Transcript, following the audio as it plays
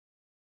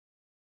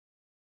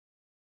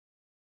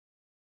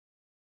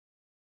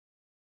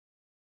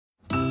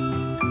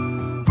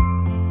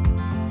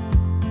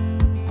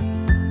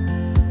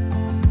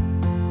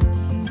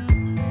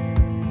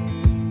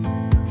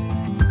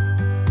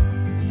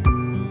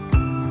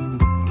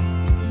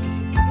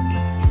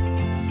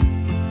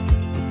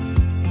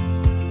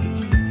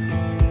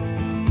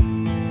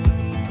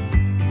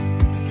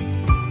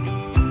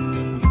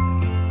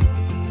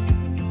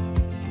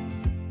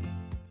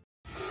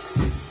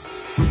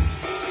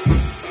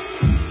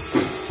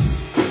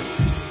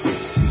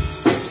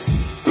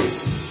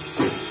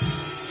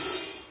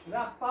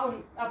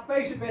that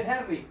bass a bit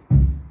heavy.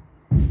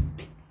 No,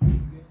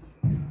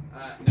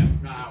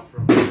 not out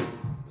from.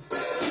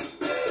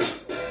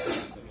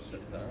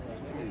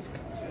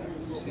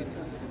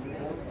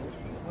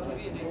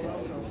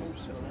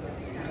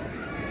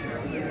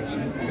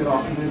 Good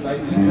afternoon,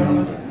 ladies and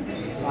gentlemen.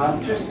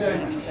 Just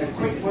a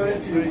quick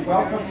word to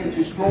welcome you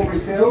to Strawberry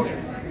Field,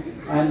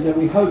 and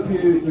we hope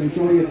you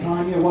enjoy your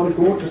time here. What a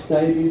gorgeous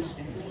day it is,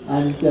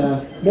 and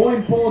more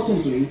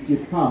importantly,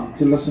 you've come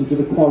to listen to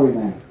the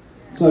Quarrymen.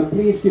 So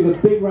please give a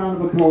big round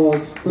of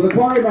applause for the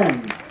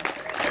Quarrymen.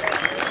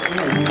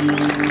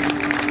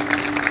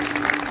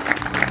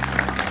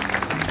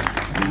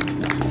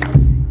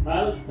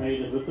 House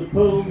painted with the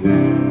pool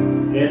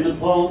in the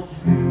port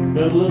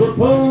of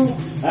Liverpool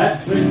at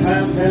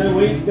 £3.10 a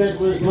week. That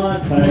was my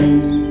pay.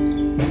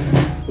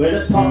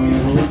 With a pocket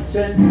full of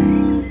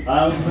tin,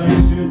 I was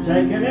very soon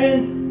taken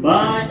in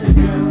by a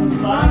girl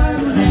by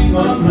the name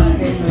of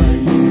Maggie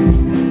May.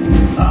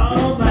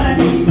 Oh,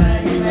 Maggie,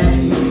 Maggie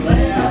May,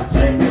 they have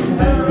taken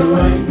her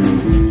away.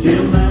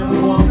 She'll never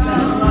walk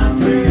down Line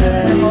 3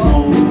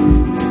 anymore.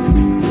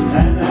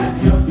 And that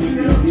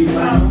guilty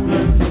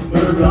bounder,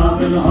 we're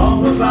robbing the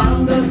home of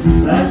bounder.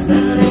 That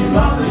dirty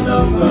robbing no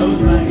goes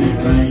Maggie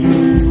May.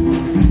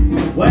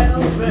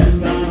 Well,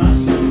 first time I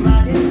saw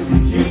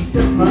Maggie, she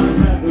took my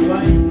breath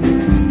away.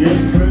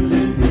 Just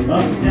cruising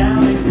up and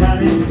down in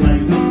Canning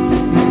Place,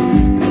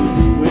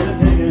 with a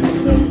figure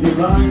so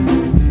divine,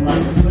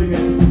 like a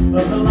figure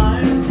of the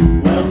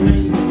line. Well,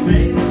 me,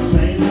 the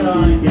sailor I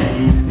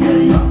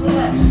gave up the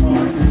left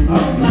part.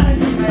 Oh,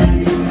 Maggie,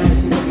 Maggie,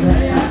 Maggie,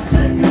 they have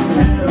taken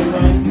her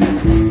away.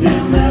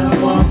 She'll never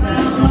walk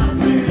down Line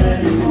 3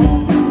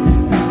 anymore.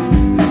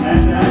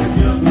 And that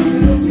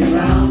guilty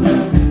bounder,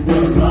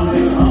 we're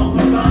robbing home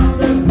and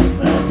bounder.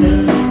 That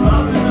dirty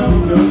robbing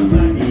over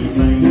Maggie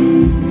May.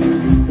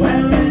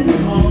 Well, in the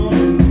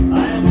morning, I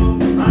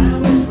woke, I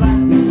was flat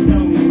and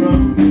stony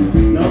road.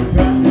 No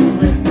travel,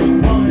 Mr.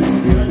 Collins,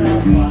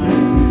 without fire.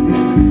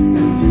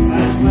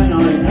 And when I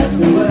had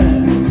to wear,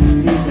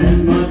 she said,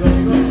 my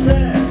very good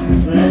sir,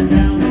 they're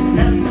down in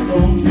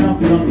California,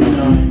 shop up the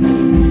night.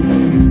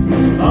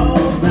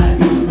 Oh,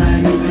 Maggie,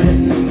 Maggie,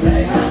 Maggie,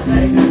 they have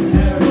taken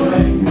her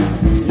away.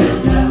 She'll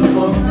never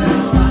walk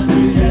down Line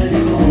 3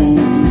 anymore.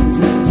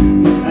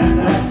 And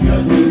that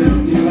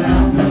guilty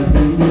bounder,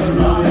 we're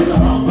robbing the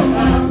home of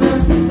bounder.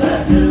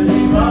 That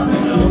dirty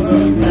robbing over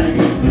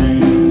Maggie May.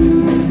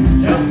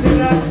 Just to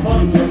that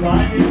punch of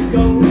finding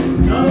gold,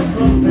 no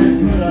trumpet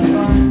could I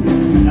find.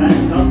 And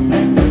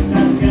Topsec took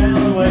that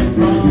girl away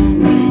from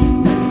me.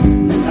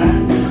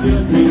 And the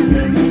guilty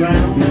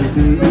bounder,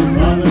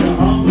 robbing the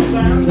home of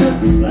bounder.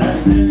 That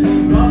dirty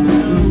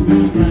robbing over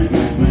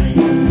Maggie May.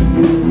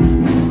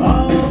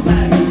 Oh,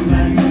 Maggie,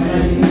 Maggie,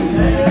 Maggie,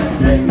 they have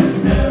taken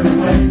her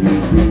away.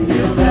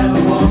 She'll never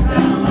walk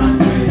down Line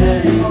 3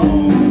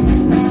 anymore.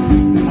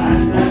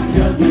 And that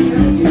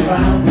guilty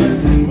bounder,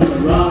 with a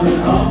robbing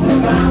home of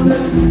bounder.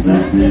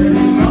 That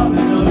dirty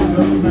robbing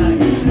over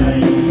Maggie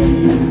May.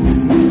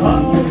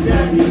 Oh,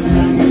 Jackie,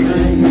 Maggie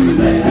May,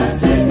 they have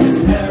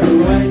taken her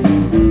away.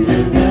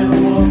 She'll never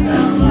walk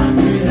down Line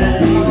 3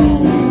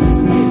 anymore.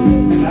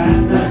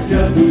 And that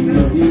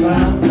guilty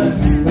bounder,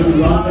 with a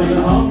robbing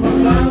home of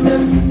bounder.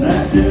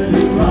 That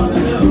dirty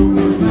robbing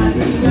over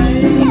Maggie May.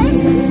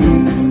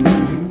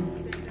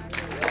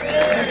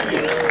 Thank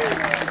you.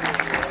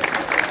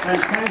 And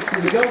thanks to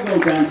the go-go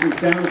dancers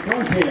down the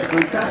front here.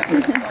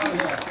 Fantastic.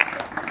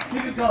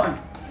 Keep it going.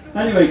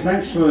 Anyway,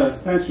 thanks for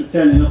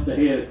turning up to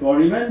hear the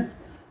Quarrymen.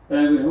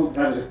 We hope to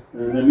have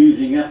an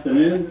amusing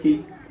afternoon.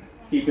 Keep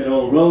it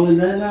all rolling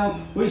there now.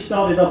 We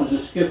started off as a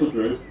skiffle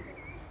group,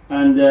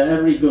 and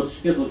every good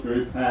skiffle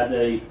group had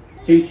a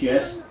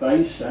TGS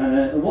bass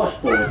and a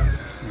washboard.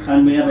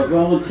 And we have a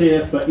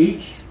volunteer for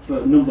each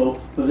for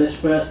this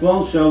first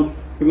one. So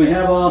can we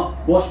have our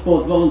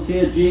washboard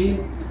volunteer,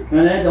 Jean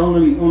and Ed, on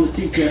the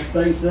TGS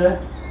bass there?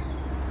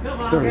 Come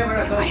on, give it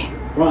a go.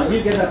 Right,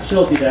 you get that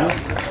sorted out.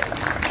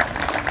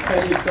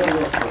 Okay, you've got a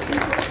washboard.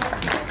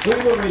 We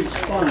were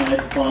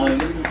inspired by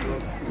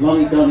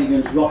Lonnie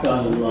Donegan's Rock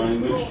Island line,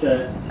 which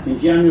in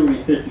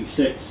January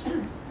 '56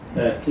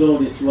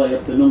 clawed its way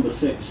up to number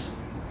 6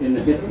 in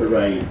the hit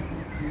parade.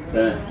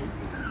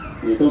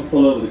 You don't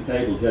fall over the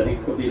cables yet,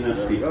 it could be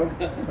nasty.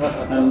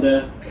 And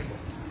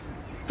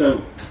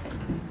so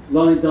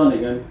Lonnie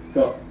Donegan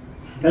got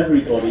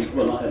everybody,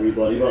 well not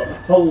everybody, but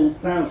whole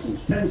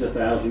thousands, tens of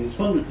thousands,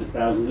 hundreds of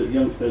thousands of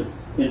youngsters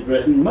in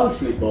Britain,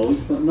 mostly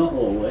boys, but not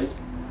always,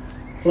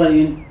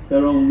 playing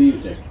their own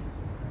music.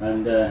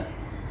 And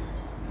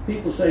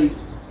people say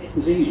it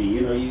was easy,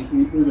 you know,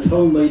 it was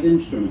homemade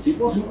instruments. It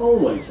wasn't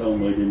always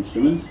homemade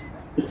instruments.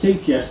 The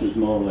TGS was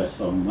more or less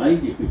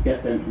homemade. You could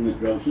get them from the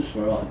grocers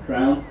for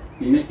 £1/4.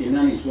 You nick your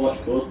nanny's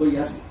washboard, but you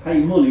had to pay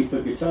money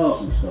for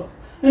guitars and stuff.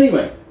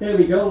 Anyway, here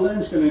we go.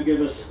 Len's going to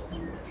give us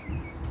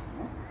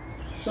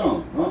a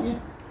song, aren't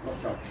you?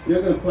 Lost John.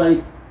 You're going to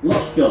play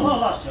Lost John. Oh,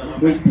 Lost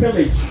John. We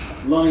pillaged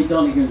Lonnie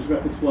Donegan's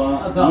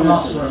repertoire I got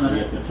lost for a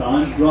minute at the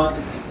time. Right.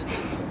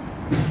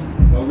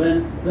 Well,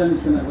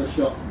 Len's going to have a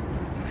shot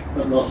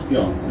at Lost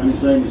John, and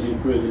his aim is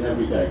improving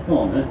every day. Come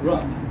on then.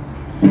 Right.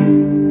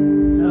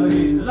 Now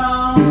you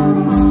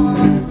long,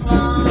 long,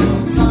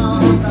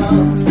 long,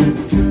 long.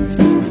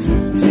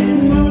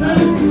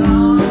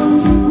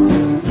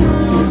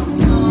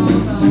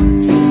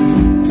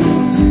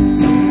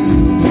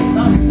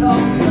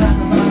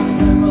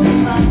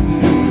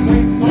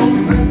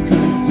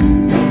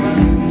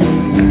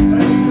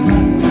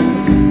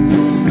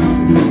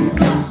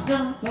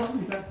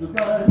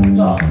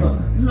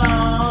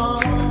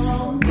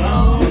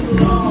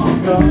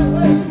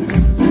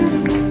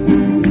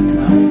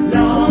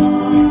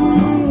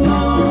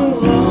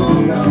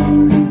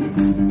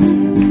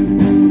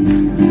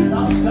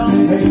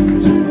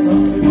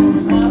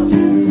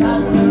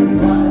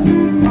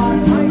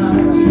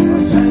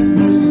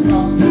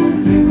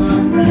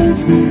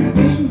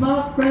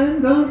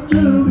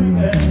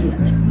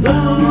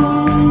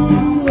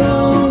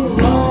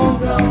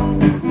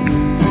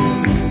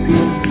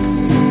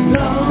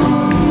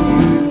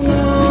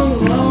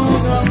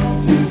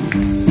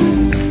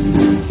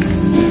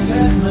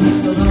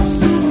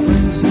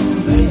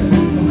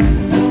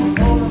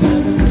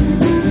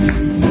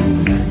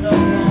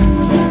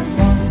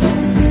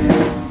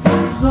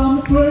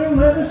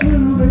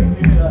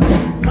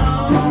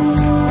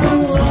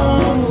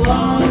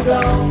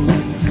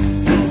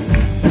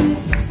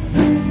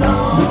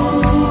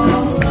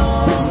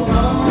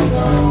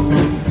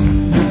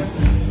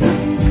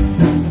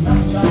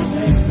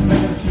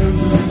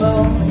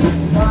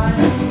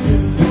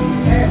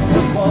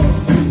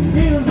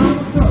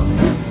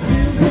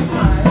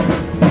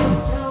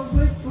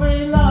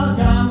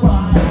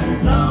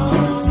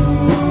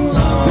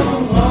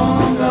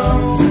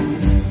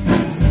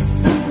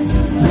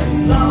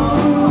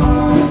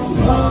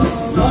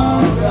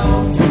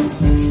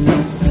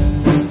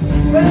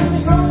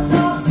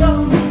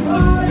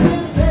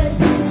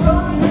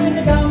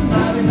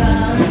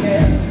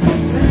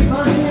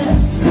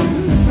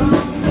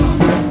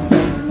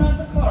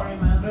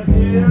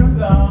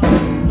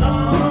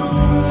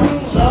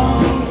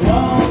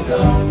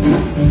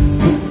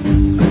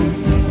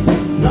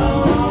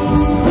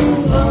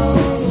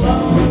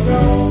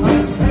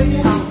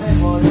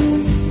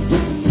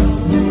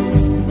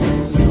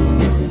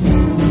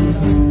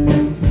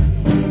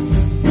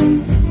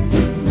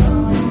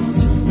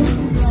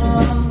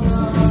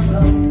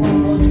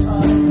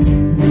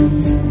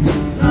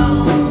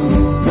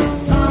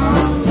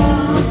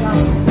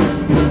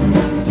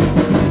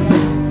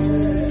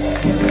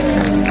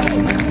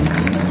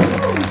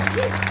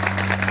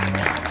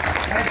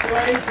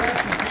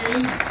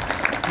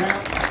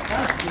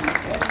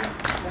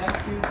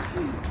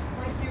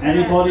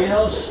 Anybody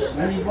else?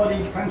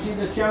 Anybody fancy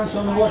the chance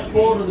on the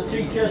washboard or the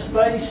teacher's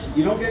space?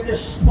 You don't get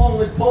this fun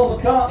with Paul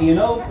McCartney, you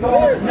know? Go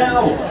on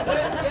now.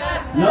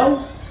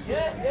 No?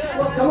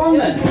 Well, come on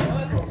then.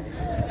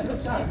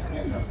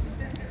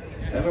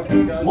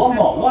 One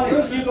more. One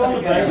if you go on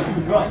the bass.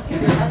 Right. You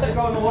have to go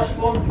on the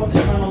washboard and put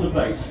this man on the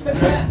bass. The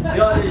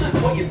idea is you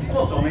put your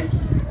foot on it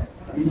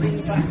and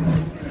lean back.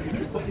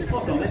 Put your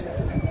foot on it.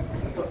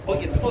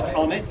 Put your foot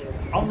on it.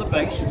 On the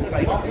bass, on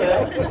there, on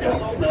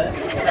there.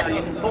 Now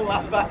you can pull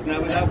that back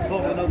now without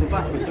falling over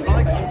backwards.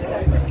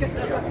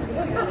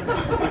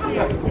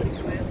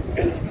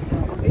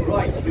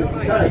 Right,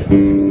 okay.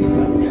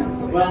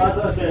 Well, as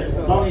I said,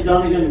 Lonnie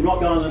Donegan,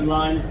 Rock Island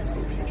Line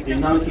in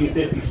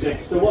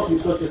 1956. There wasn't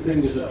such a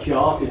thing as a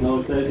chart in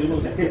those days. It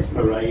was a hits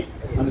parade,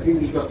 and I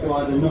think he got to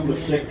either number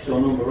 6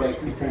 or number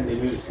 8, depending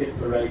whose hit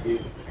parade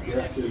you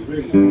actually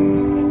read.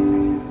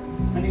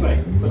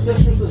 Anyway, but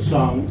this was the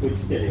song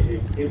which did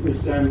it. It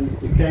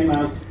came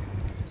out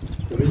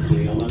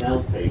originally on an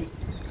LP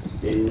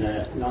in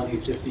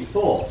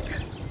 1954,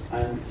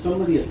 and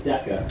somebody at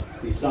Decca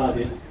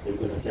decided they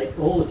were going to take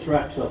all the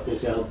tracks off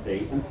this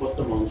LP and put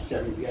them on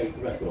 78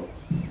 records.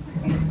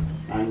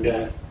 And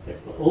they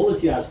put all the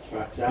jazz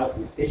tracks out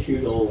and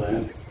issued all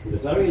them. And the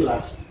very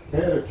last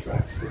pair of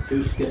tracks were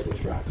 2 skiffle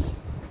tracks,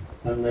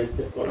 and they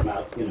put them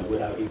out, you know,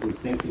 without even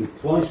thinking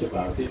twice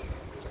about it.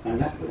 And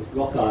that was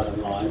Rock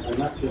Island Line, and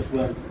that just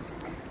went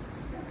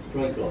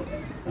straight on.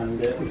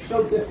 And it was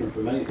so different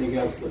from anything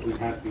else that we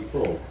had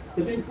before.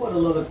 There'd been quite a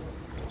lot of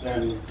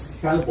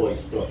cowboy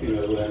stuff, you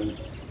know,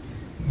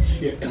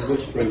 shift and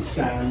whispering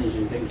sounds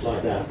and things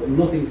like that, but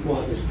nothing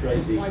quite as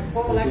crazy as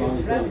Lonnie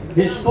Donegan.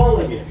 His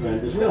 4-legged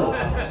friend as well.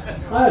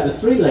 I had a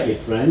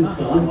 3-legged friend.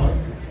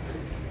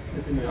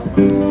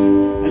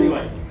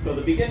 Anyway, so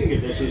the beginning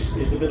of this is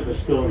a bit of a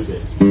story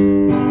bit.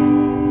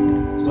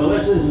 Well,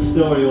 this is a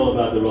story all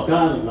about the Rock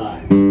Island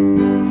Line.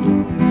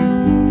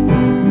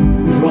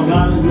 The Rock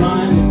Island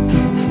Line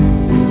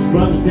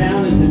runs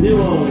down into New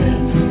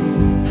Orleans.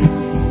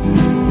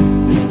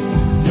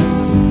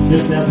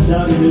 Just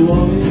outside of New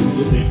Orleans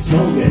is a big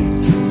toll gate.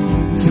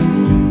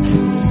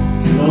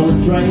 And all the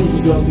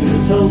trains go through the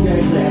toll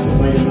gate, they have to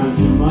pay the man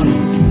some money.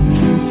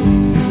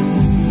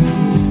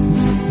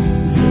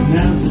 There's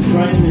now the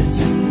train that's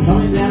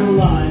coming down the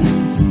line.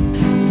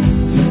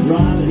 The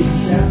driver, he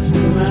shouts to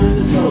the man in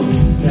the toll gate.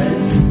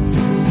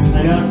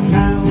 They got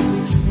cows,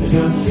 they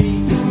got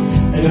sheep,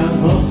 they got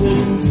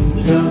horses,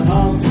 they got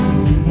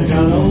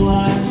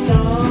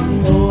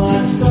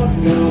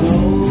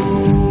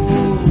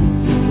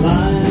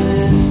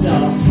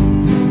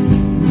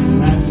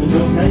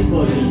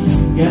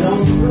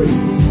free.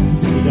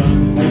 You don't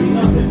have to pay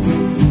nothing.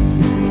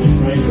 The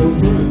train goes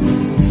through.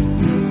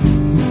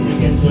 It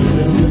gets a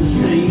little bit of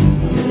steam,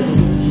 a little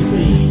bit of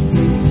speed.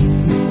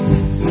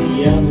 He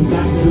yells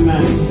back to the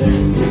man and says,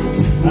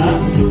 I'm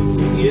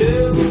moving you,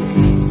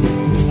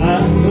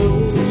 I'm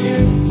moving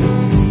you.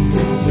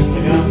 I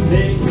got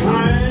big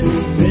iron,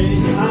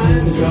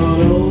 got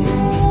old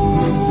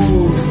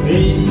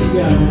big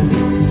iron.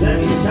 Let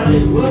me tell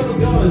you where we're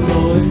going,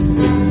 boys.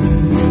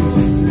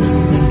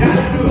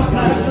 Gotta rock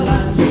out the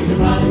line, she's a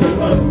mighty good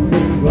road.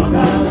 Rock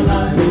out the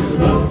line, she's the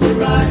road to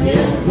ride,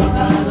 yeah. Rock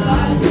out the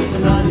line, she's a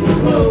mighty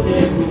good road.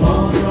 If you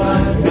want to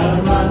ride, you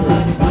gotta ride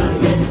like you find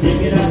it. Get your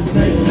ticket at the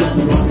station at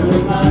the rock of the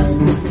line.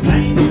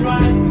 May be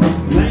right,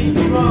 may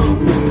be wrong.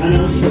 I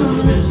know you're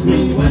gonna miss me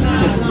when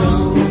I'm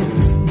gone.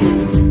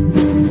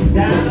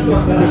 Gotta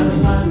rock out the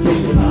line,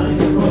 she's a mighty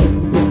good road.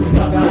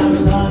 Rock out the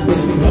line,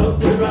 she's the road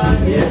to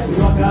ride, yeah.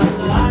 Rock out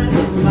the line, she's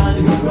a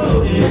mighty good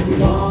road. If you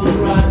want to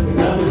ride, you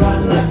gotta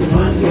ride like you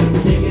find it. Get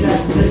your ticket at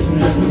the station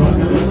at the rock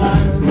of the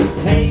line.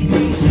 A, B,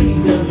 C,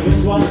 W, X,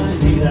 Y,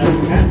 Z. That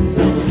cat's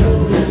on the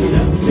shoulder and you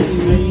don't see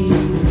me.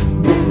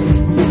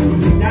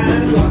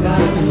 Gotta rock out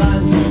the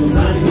line, she's a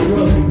mighty good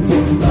road.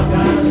 Rock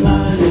out the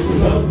line, it's the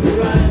road to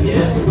ride,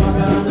 yeah. Rock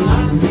out the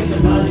line, she's a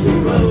mighty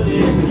good road. If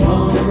you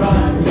want to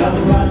ride, you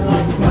gotta ride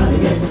like you find it.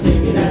 Get your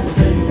ticket at the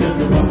station at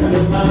the rock of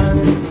the line.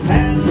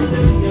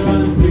 Hallelujah,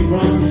 I'm free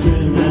from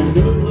sin and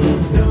good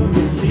luck, don't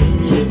you see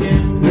me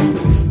again.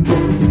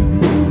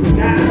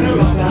 Gotta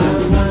rock out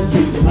the line,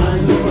 she's a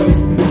mighty good road.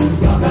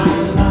 Rock out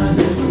the line,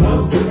 it's the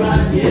road to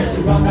ride, yeah.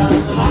 Rock out the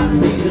line,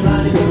 she's a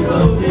mighty good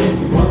road. If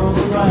you want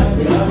to ride,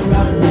 you gotta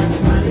ride like you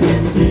find it. Get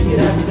your ticket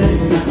at the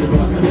station at the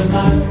rock of the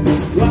line.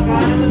 Rock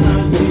out the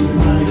line, she's a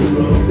mighty good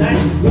road.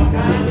 That's rock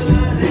out the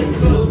line, it's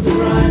the road to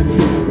ride.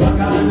 Rock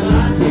out the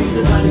line, she's a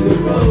mighty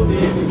good road. If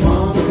you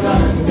want to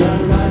ride, you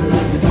gotta ride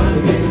like you find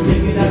it. Get your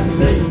ticket at the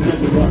station at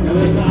the rock of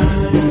the line.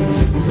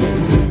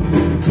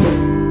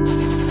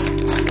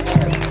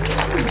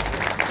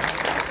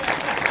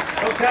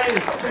 Okay,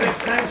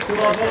 thanks to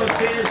our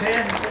volunteers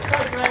here.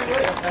 Thank you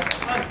very much.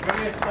 That's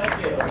brilliant. Thank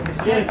you.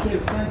 Thank you,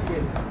 thank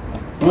you.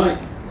 Right.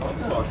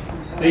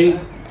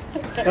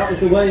 That was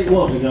the way it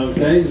was in those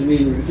days. I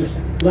mean, we were just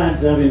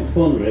lads having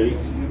fun, really.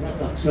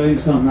 That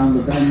train's gone round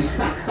the bend.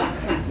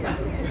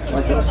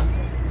 Like us.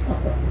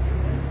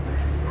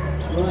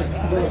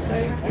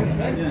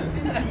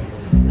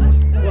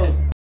 Well,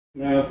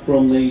 now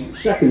from the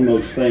second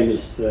most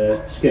famous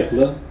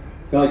skiffler, a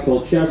guy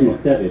called Chas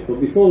McDevitt. But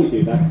before we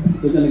do that,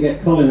 we're going to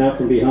get Colin out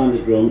from behind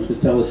the drums to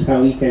tell us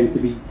how he came to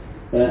be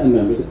a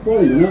member of the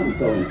Quarrymen, aren't we,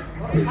 Colin?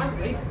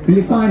 Can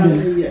you find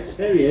him? Yes,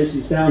 there he is.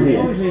 He's down here.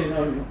 Oh, is he?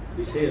 Oh,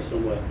 He's here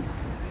somewhere.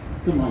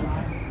 come on.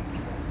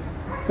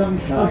 Don't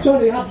I'm shout.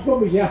 sorry, I had to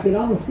put my jacket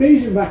on. I'm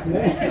freezing back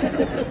there.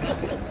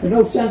 There's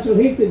no central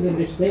heating in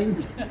this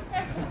thing.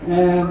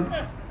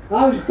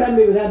 I was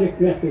friendly with Eric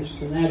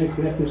Griffiths, and Eric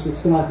Griffiths had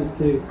started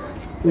to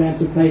learn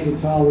to play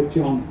guitar with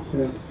John.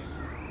 So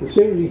as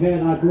soon as he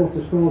heard I brought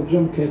a small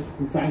drum kit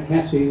from Frank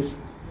Hesse's,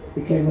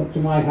 he came up to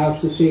my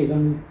house to see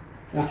them,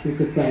 asked me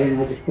to play,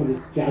 and I just put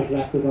a jazz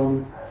record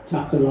on,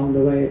 tapped along the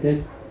way it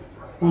did.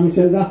 And he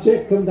said, that's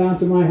it, come down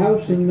to my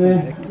house and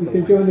you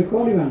can join the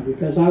Quarrymen,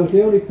 because I was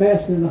the only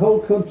person in the whole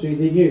country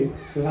they knew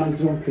who had a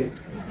drum kit.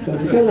 So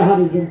because I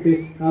had a drum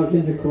kit, I was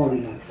in the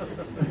Quarrymen.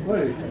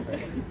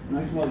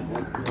 Nice one.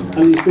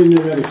 And he's been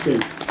there ever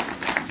since.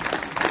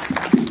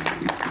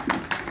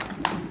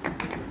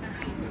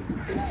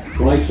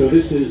 Right, so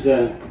this is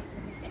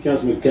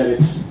Chas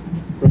McDevitt's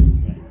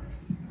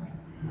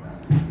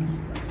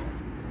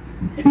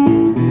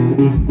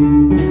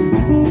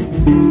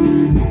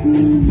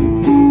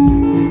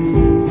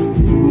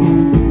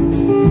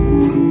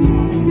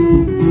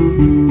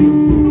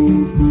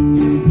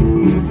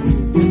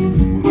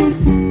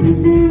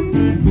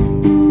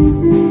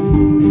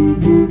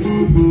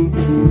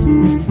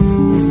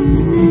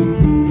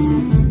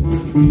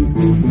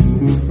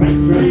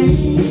French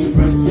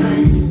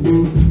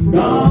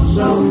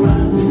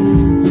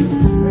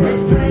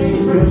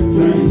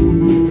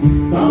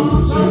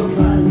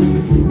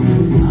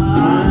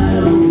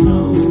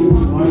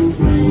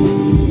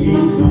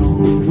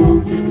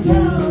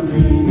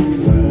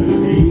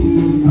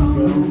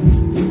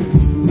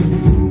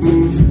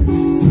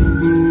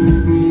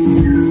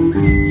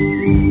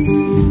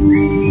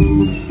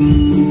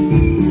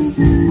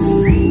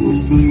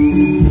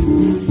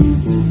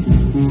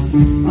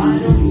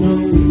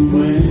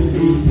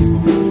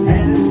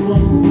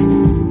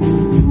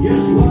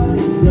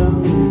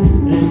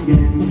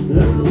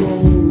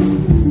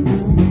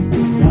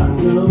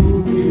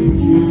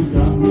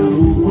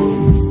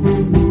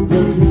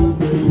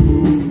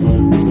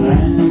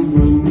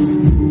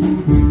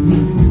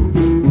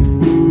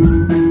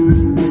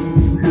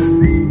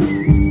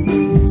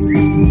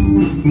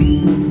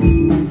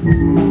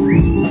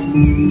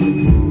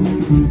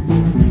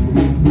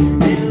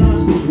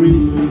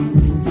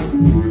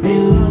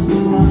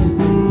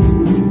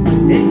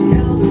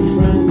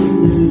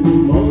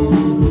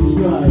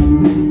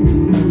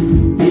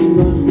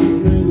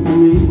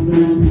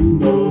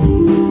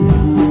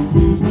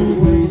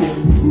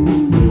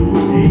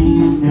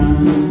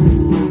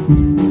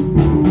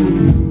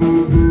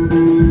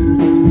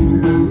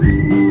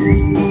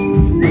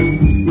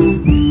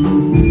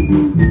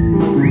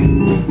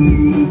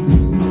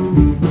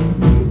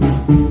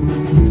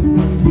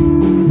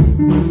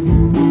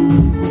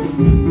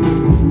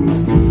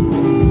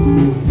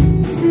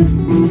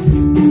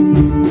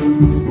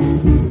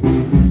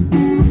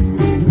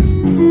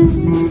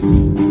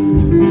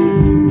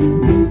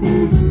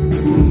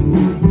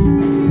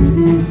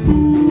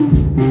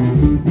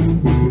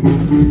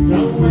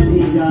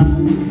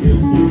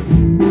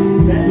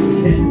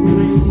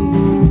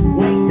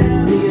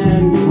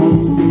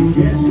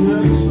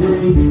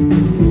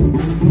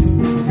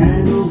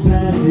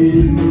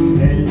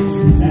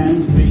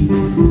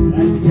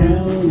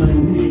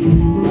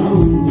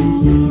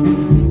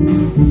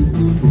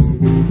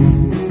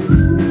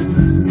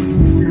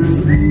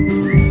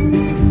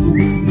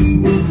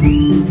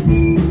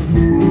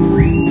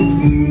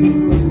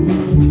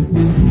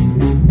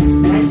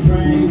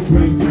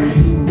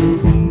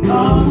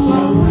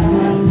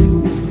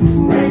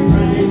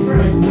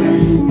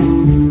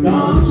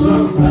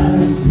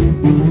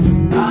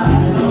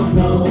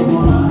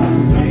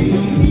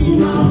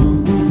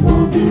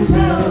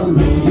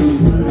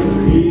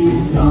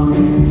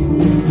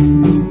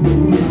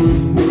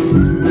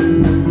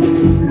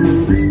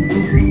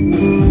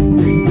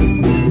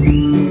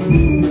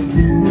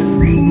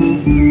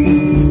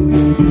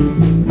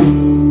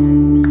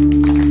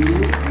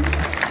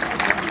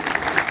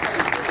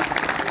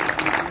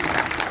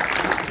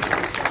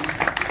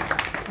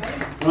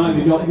Right,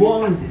 we've got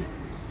one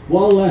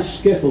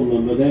last skiffle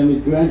number, then we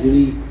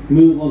gradually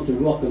move on to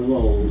rock and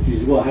roll, which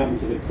is what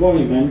happened to the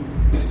Quarrymen.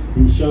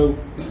 And so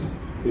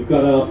we've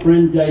got our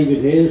friend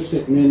David here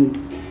sitting in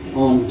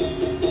on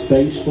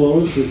bass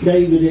for us. So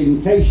David,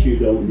 in case you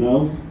don't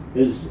know,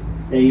 is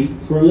a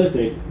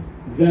prolific,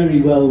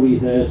 very well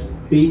rehearsed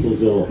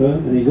Beatles author,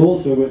 and he's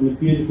also written a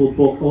beautiful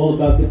book all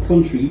about the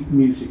country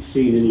music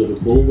scene in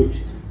Liverpool,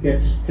 which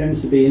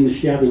tends to be in the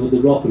shadow of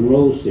the rock and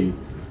roll scene.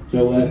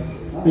 So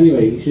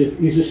anyway,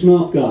 he's a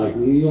smart guy.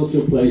 He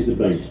also plays the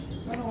bass.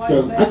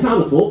 So I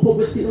can't afford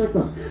publicity like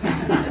that.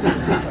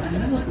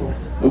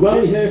 I'm well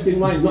rehearsed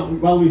in life, not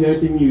well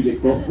rehearsed in music,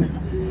 but...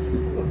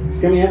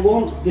 Can we have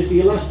one? This is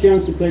your last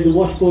chance to play the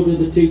washboard of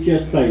the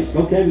two-chest bass.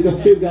 Okay, we've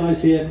got two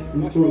guys here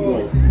in the front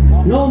row.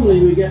 Normally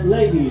we get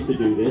ladies to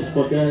do this,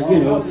 but you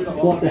know,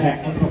 what the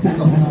heck.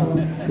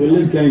 We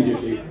live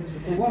dangerously.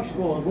 The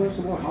washboard, where's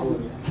the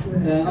washboard?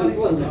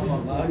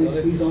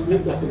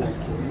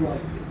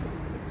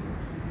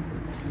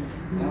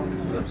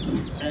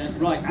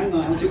 Right, hang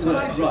on, how do you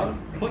work? Right,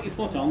 put your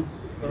foot on.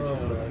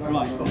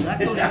 Right, that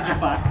goes into your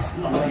back.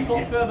 Put your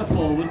foot further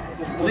forward.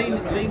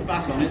 Lean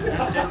back on it.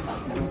 That's it.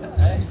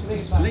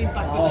 Lean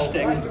back with the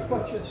stick.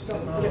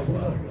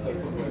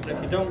 If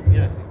you don't,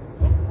 yeah.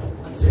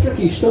 It's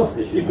tricky stuff,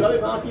 this. You've got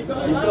it, Mark, you've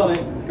got it. You've got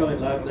it. Got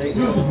it, loudly.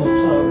 Beautiful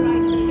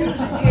tone.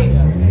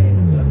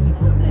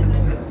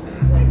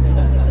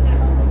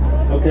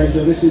 Okay,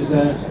 so this is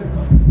a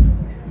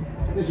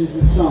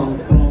song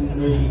from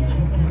the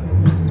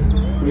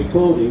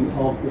recording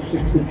of the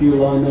 6th of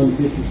July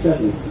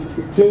 1957.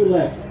 The two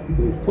left,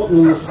 there was Putting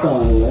on the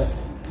Style left,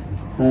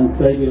 and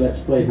Baby Let's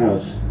Play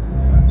House.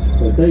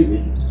 So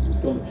David is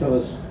going to tell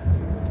us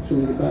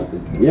something about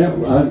it. Yeah,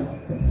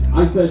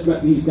 I first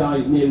met these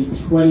guys nearly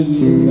 20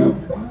 years ago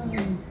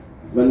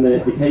when they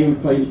came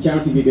and played a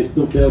charity gig at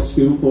Dovedale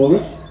School for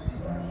us.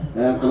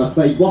 And I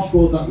played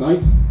washboard that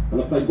night,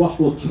 and I played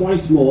washboard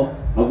twice more.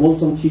 I've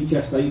once on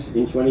two-chest bass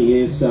in 20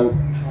 years, so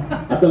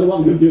I don't know what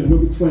I'm going to do in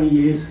another 20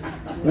 years.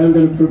 Where I'm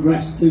going to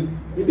progress to,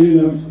 who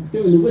knows.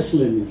 Doing the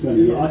whistling in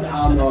 20 years.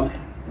 I'm not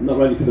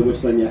ready for the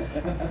whistling yet.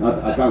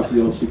 I bounce to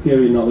your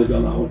superior knowledge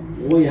on that one.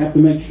 Well, you have to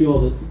make sure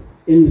that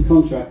in the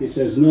contract it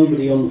says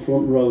nobody on the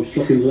front row is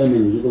sucking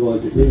lemons,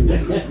 otherwise it ruins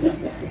it.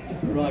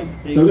 Right.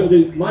 So we're going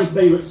to do my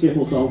favourite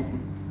skiffle song,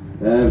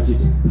 which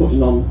is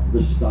Putting on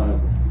the Style.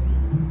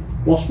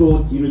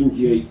 Washboard, you're in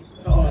G.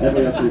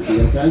 Everybody else in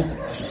C, okay?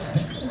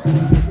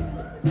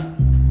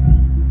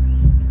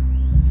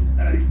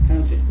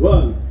 Count it.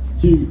 1,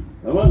 2,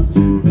 1,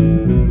 2.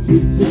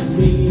 Sweet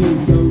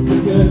 16, go to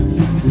church,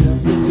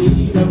 just to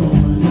see the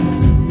woman.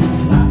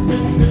 Laughs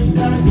and screams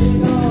and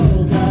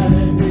giggles, got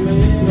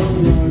everywhere on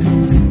one.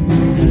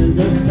 And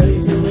the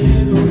face a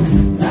little,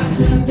 that's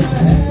just a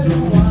head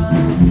of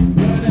wine.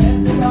 But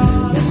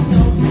everybody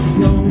knows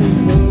she's only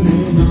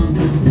putting on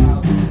the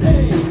style.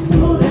 Hey,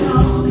 putting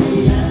on the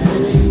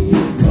agony,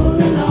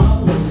 putting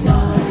on the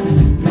style.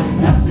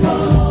 That's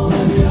all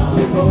the young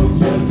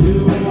folks are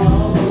doing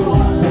all the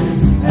while.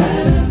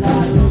 And as I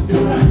look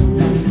around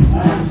me, I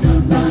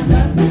sometimes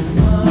have to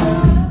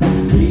smile.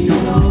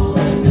 Seeing all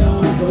the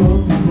young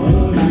folks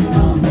putting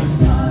on the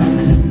style.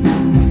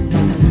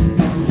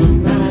 Look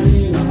right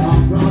in a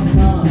hot rod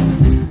car,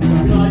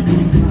 like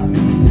you have.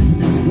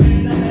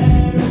 With a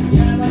pair of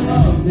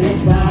yellow they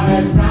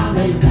fire from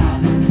his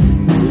hat.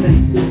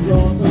 Makes it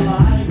grow so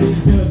light, it's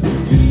just to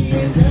see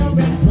his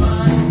girlfriend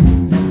smile.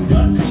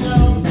 But she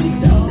knows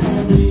he's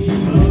only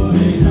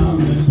putting on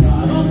the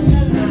style. All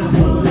together now,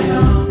 putting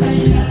on the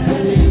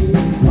agony,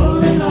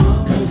 putting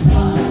on the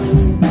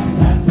style.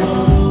 That's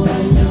all the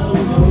young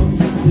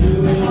folks are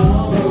doing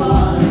all the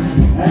while.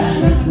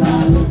 And as I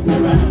look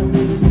around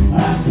me, I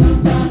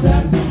sometimes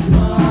have to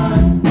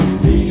smile.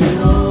 Seeing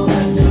all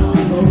the young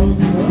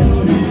folks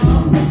putting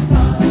on the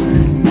style.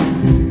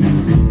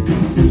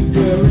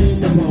 Teacher in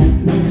the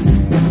pulpit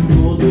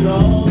goes with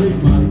all his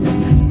might.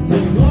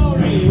 Sing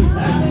glory,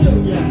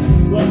 hallelujah,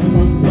 but the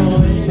monks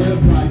all in a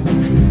fright.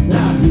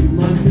 Now you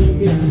might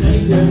think it's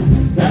Satan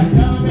that's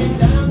coming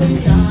down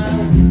the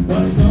aisle,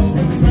 but so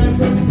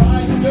Reverend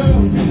Christ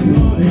Jones is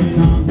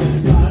putting on the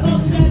style. All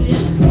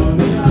together,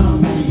 putting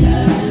on the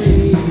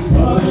agony,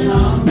 putting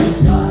on the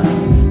style.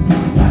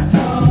 That's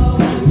all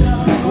the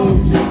young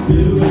folks are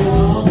doing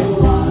all the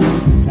while.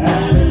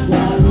 And as I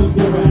look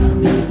around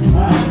me, I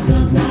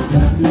sometimes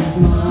have to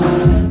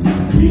smile.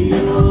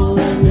 Seeing all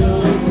the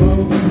young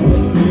folks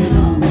putting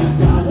on the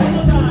style. All the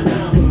time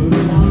now,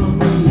 putting on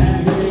the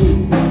agony,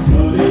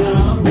 putting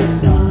on the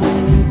style.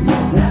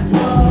 That's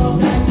all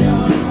the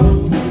young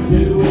folks are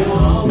doing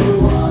all the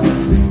while.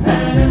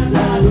 And as I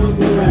look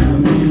around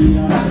me,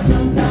 I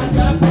sometimes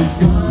have to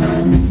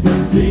smile.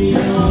 Seeing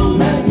all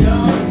the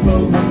young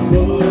folks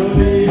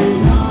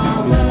putting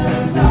on the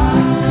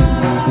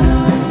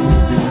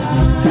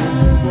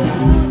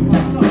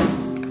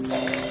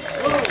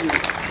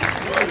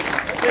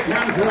Big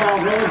hand for our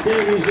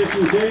volunteer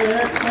musicians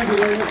here. Thank you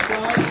very much,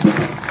 guys.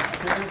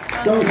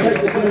 Don't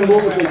take the thing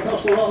away, it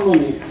costs a lot of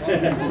money.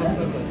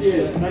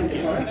 Cheers, thank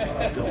you.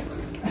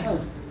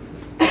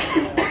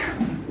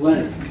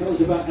 Len, tell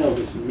us about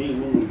Elvis and Mean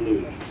Woman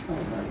Blues.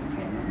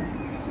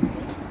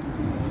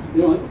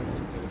 You all right?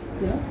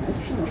 Yeah,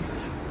 excellent.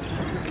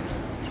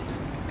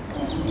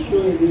 I'm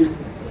sure you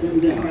do them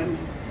down.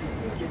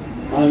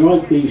 I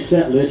write these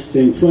set lists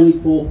in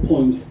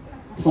 24-point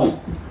type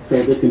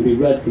so they can be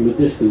read from a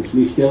distance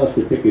and he still has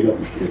to pick it up.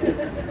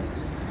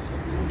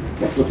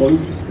 What's the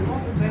point?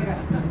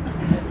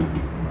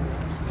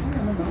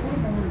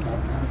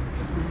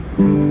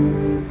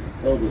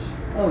 Elvis.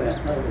 Oh yeah,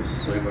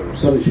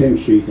 Elvis. Got his hymn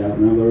sheet out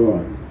now, we're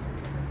alright.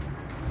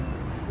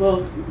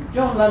 Well,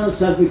 John Lennon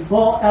said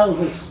before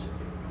Elvis,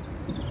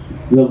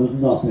 there was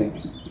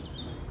nothing.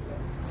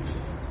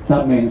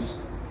 That means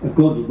a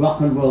good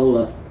rock and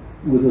roller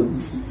with a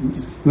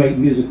great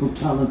musical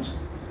talent,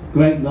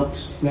 great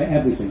looks, great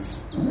everything.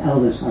 And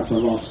Elvis had a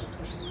lot.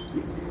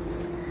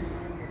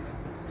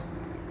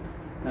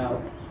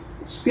 Now,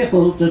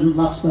 skiffle didn't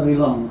last very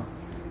long.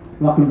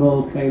 Rock and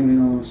roll came in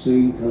on the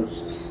scene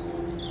because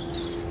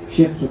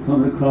ships were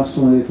coming across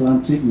from the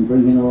Atlantic and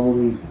bringing all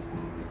the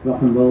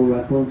rock and roll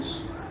records.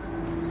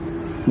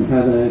 We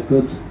had a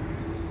good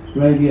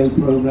radio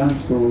program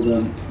called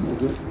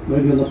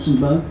Radio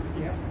Luxembourg,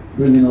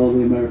 bringing all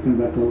the American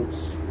records.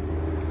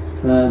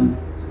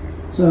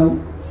 So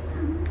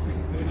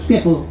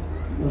skiffle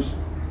was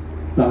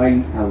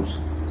dying out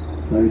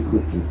very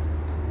quickly.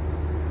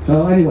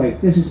 So anyway,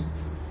 this is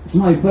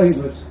my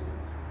favourite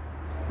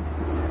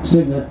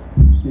singer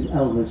is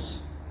Elvis,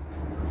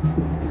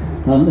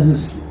 and this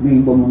is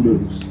Mean Woman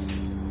Blues.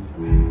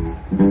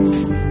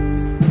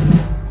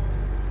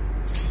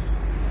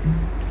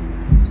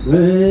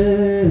 Well,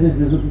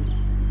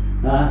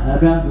 I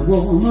got the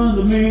woman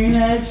to mean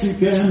as she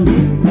can be.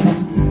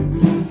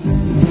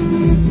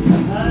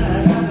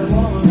 I got the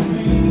woman to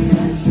mean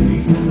as she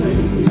can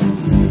be.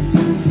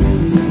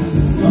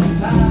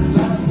 Sometimes I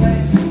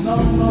think she's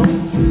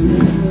almost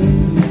free.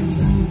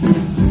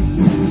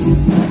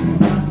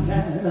 I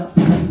got up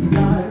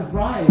night of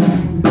Friday,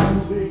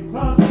 she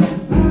crossed the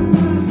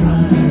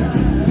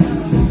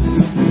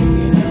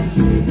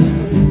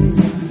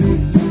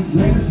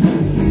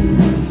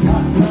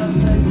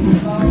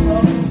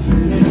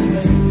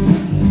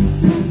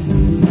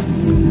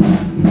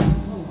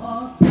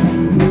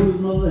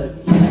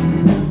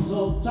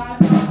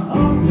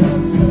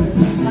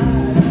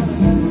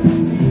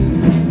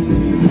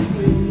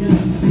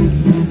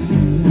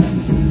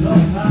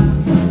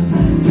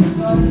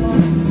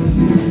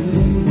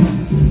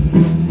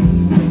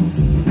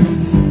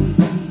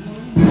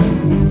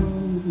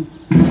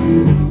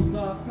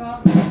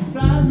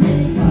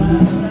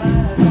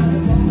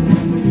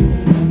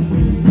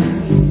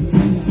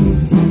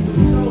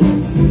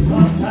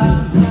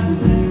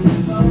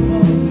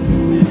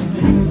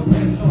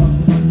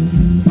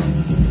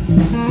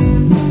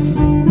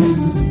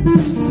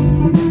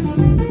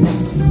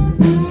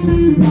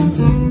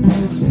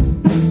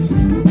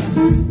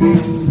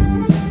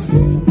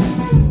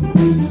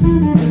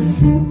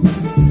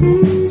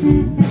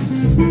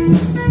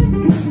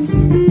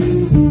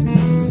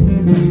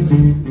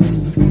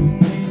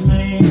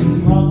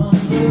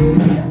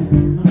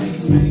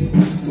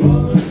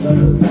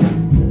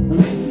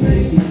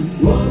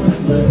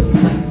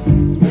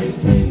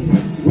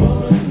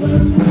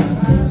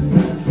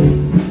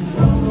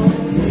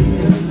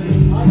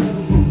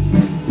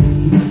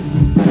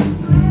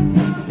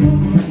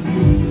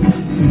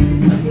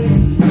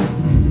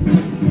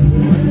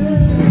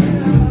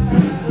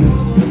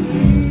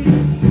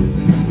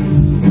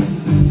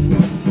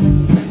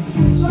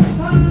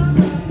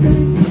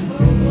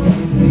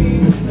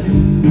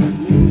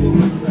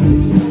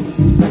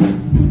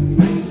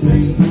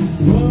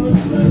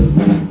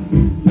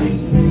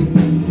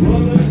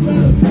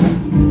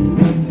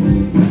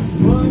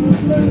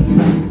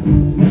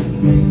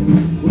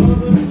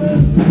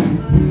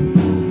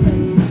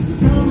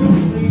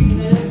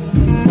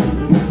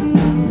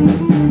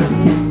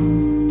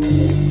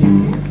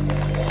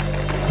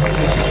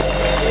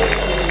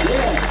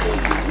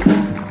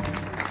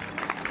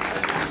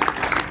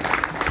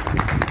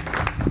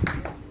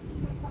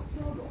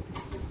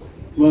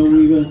Well,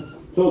 we were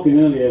talking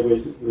earlier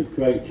with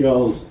Craig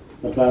Charles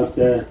about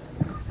the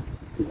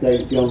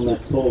day John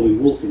left Paul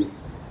in Woolton.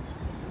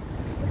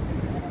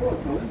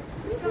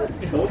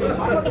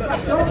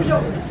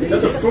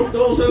 The front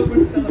door's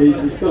open.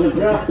 He's got a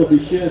draft up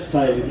his shirt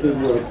tail, he's a bit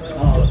worried.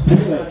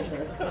 Anyway,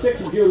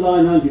 6th of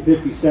July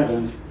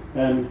 1957,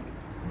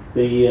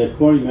 the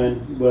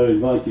Quarrymen were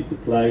invited to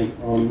play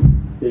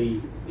on the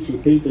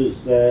St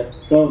Peter's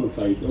Garden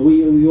Fete.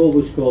 We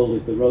always called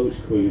it the Rose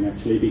Queen,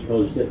 actually,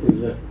 because it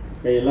was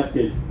they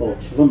elected, or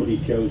somebody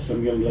chose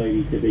some young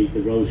lady to be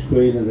the Rose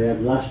Queen, and they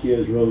had last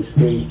year's Rose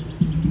Queen.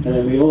 And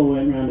then we all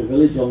went around the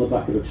village on the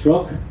back of a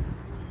truck,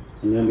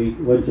 and then we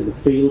went to the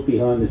field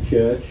behind the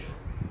church,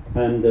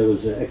 and there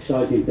was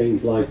exciting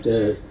things like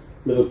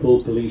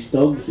Liverpool police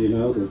dogs, you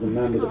know. There was a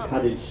man with a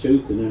padded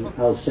suit, and then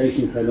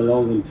Alsatian came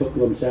along and took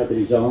lumps out of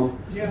his arm.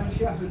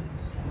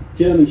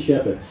 German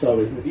Shepherd,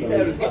 sorry.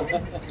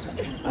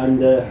 And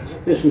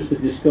this was to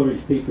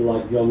discourage people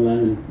like John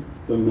Lennon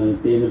from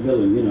being a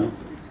villain, you know.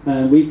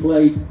 And we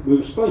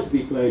were supposed to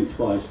be playing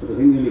twice, but I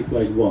think we only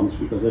played once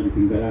because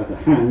everything got out of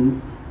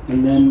hand.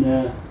 And then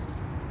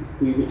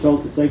we were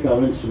told to take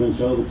our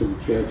instruments over to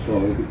the church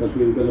hall because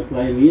we were going to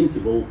play in the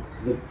interval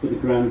for the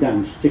grand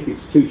dance.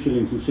 Tickets 2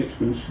 shillings and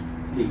 6pence,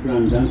 the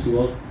grand dance it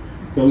was.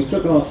 So we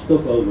took our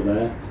stuff over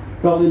there.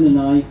 Colin and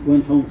I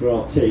went home for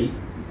our tea,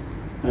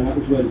 and that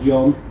was when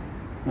John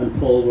and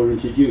Paul were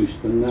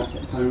introduced, and that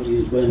apparently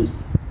is when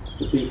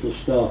the Beatles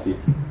started.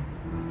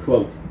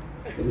 Quote.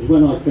 It was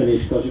when I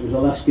finished because it was the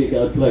last gig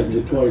I played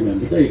with the Quarrymen,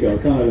 but there you go,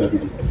 can't have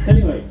everything.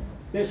 Anyway,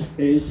 this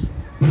is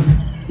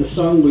the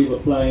song we were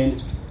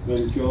playing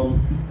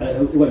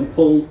when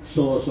Paul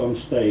saw us on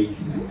stage,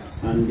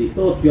 and he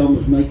thought John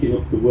was making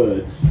up the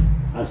words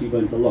as he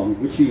went along,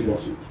 which he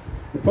wasn't.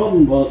 The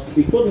problem was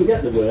he couldn't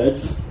get the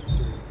words,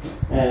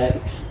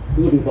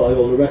 he wouldn't buy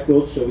all the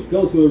records, so we'd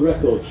go to a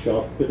record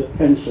shop with a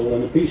pencil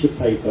and a piece of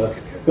paper,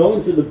 go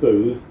into the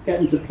booth, get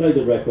him to play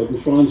the record and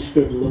try and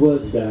scribble the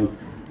words down.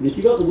 And if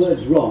you got the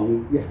words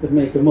wrong, you had to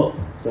make them up.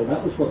 So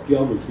that was what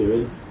John was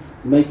doing,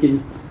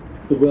 making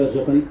the words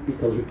up,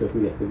 because we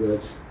couldn't get the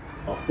words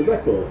off the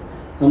record.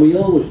 And we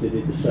always did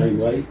it the same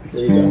way.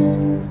 There you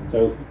go.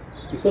 So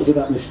because of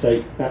that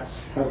mistake,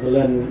 that's how the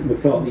Len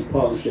McCartney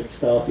partnership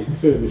started,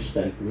 through a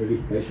mistake, really,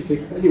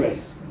 basically. Anyway,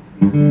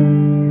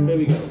 there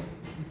we go.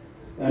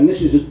 And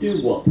this is a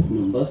doo-wop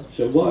number.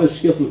 So why a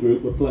skiffle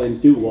group were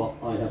playing doo-wop,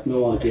 I have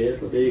no idea,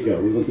 but there you go.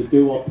 We're going to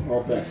doo-wop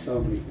our best,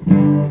 aren't we?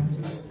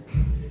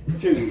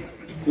 2,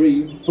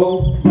 3,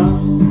 4.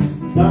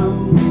 Down,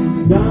 down,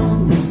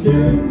 down,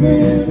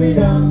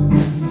 doo-doo-doo-dum,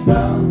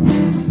 down,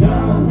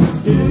 down,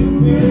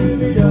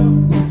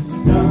 doo-doo-doo-dum,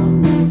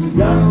 down,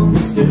 down,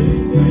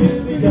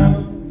 doo-doo-doo-dum,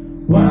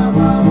 wah,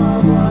 wah, wah,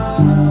 wah,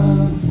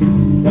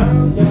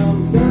 down, down,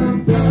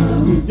 down,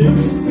 down,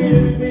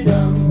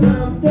 doo-doo-doo-dum,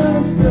 down,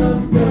 down, down,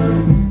 down,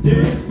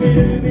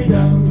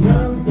 doo-doo-doo-dum,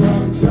 down,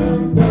 down,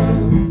 down,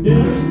 down,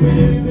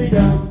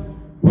 doo-doo-doo-dum,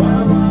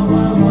 wah, wah,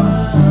 wah, wah.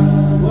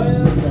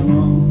 Well, come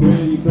on,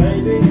 pretty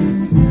baby,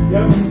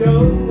 come and go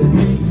with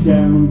me,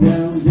 down,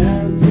 down,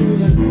 down to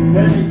the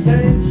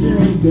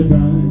penitentiary, 'cause I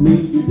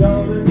need you,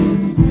 darling,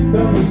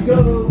 come and go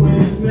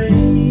with me.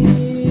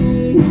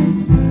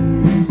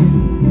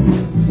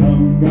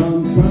 Come,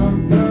 come, come,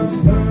 come,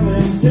 come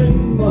into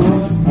my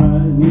heart, I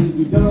need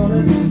you,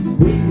 darling,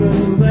 we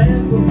will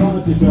never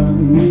part, 'cause I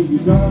need you,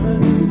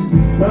 darling,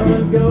 come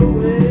and go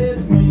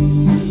with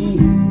me.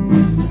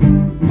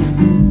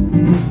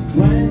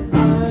 When I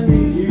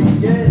need you,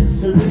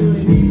 yes, I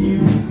really need you,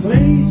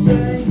 please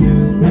say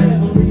you'll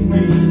never leave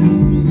me.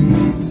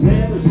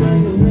 Never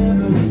say you'll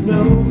never,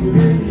 no, you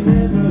really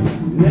never,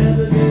 never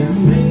give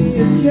me a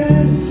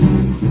chance.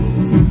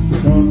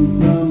 Come,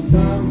 come,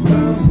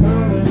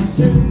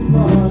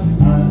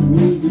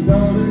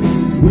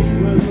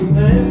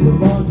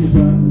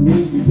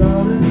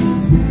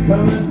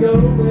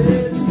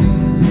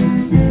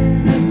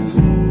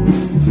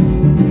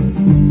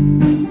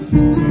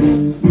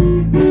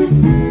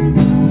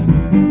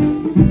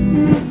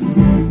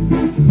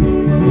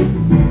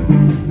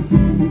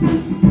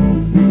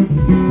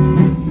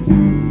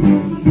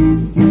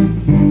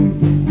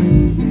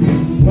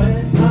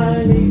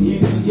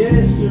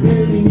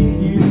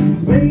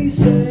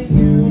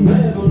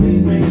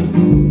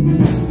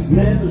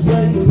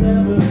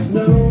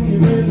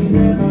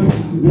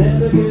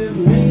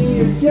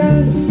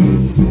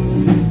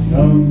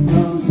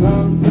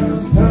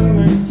 come, come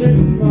into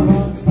my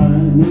heart, I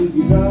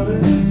need you,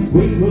 darling,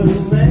 we will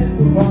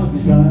never part,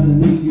 'cause I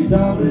need you,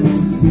 darling,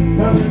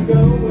 come and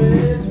go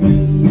with me.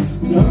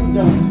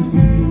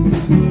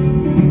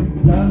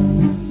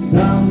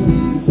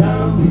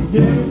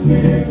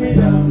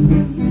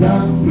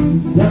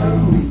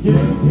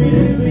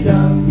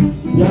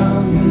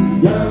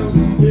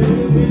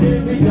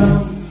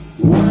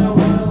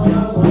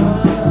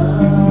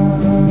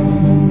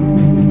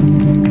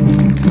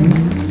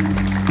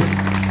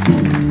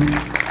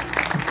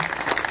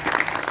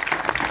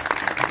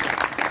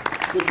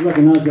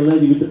 Recognise the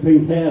lady with the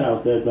pink hair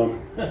out there, Don.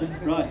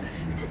 Right.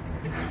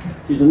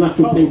 She's a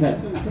natural pink hair.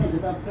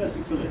 About Percy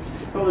Phillips.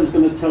 Colin's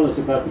going to tell us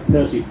about the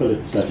Percy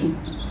Phillips session.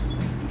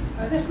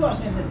 This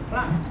wasn't in the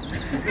plan.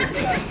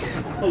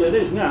 Well, it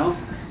is now.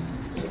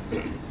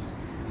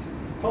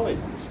 Colin,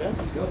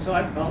 your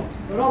time, Colin.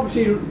 We're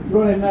obviously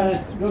running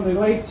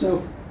late,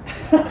 so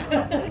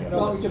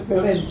want me to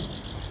fill in.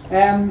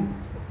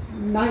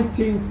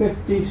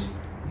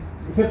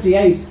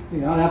 1958, I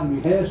haven't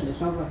rehearsed this,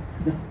 have I?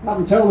 I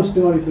haven't told the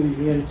story for a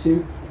year or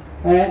two.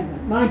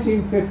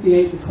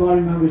 1958, the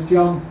Quarrymen was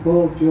John,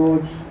 Paul,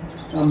 George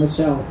and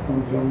myself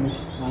on drums,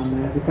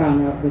 and they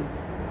found out that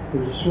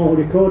there was a small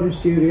recording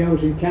studio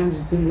in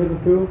Kensington,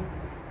 Liverpool,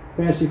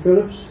 Percy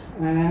Phillips,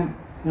 and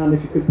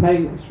if you could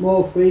pay a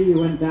small fee, you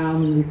went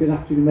down and you could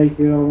actually make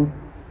your own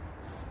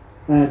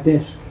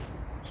disc.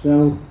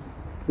 So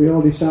we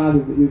all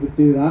decided that we would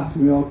do that,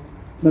 and we all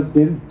plugged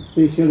in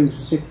 3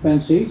 shillings and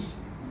 6pence each.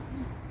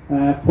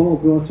 Paul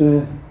brought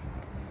a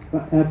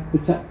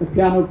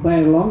piano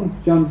player along,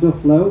 John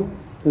Dufflow,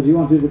 because he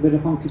wanted a bit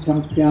of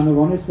honky-tonk piano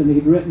on it, and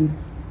he'd written,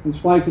 in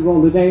spite of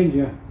all the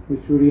danger,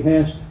 which we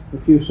rehearsed a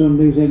few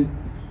Sundays in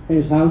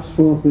his house,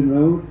 Forthlin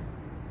Road,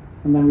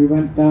 and then we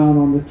went down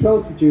on the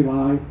 12th of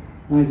July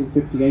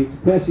 1958 to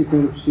Percy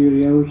Phillips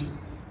Studios,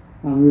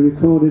 and we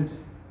recorded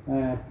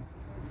That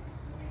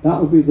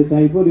Would Be the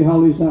Day, Buddy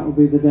Holly's That Would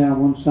Be the Day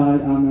on one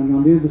side, and then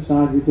on the other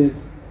side we did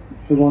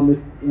the one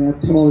that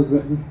Paul had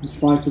written, In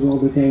Spite of All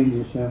the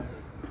Danger. So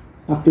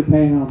after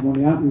paying our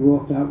money out, we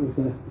walked out with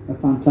a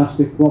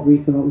fantastic, what we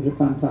thought was a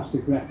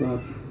fantastic record.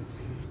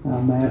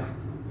 And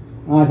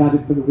I had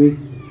it for the week,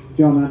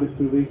 John had it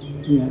for the week,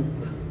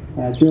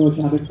 George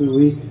had it for the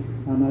week,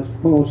 and as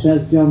Paul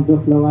says, John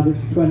Duffalo had it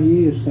for 20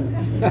 years, so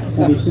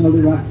he still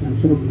did action.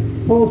 So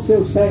Paul's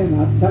still saying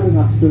that, telling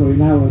that story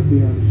now. If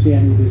you see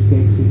any of his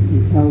gigs,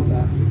 he tells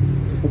that.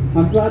 But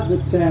I'm glad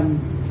that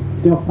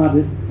Duff had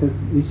it, because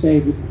he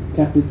saved it,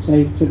 kept it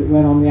safe till it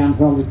went on the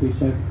anthology,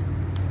 so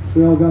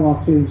we all got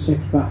off feeling six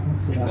back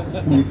after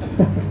that. Thanks.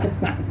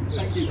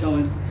 Thank you,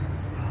 Colin.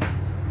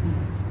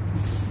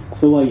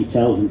 So what you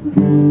tell them?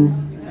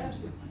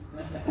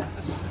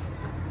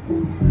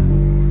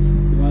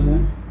 Right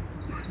then.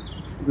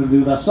 We're going to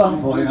do that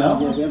song for you now.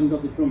 Yeah, we haven't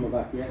got the drummer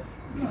back yet.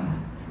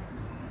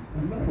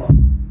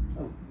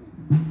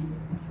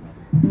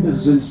 This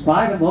is In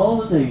Spite of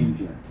All the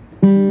Danger.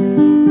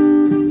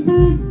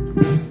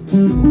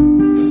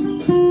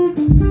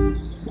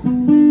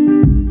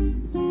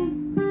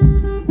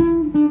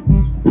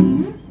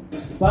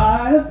 In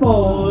spite of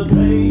all the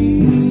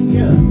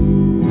danger, in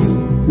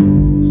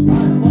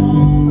spite of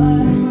all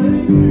that may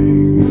be,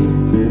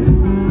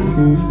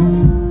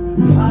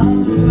 I'll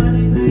do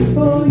anything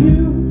for you,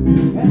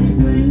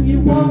 anything you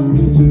want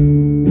me to.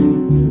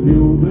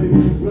 You'll be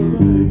true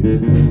to me.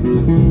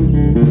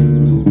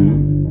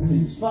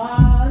 In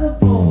spite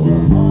of all the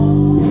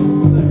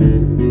heartache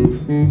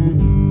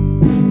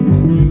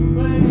you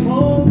make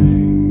for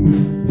me,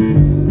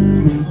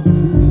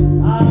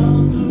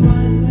 I'll do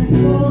anything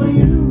for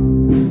you,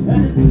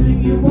 anything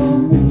you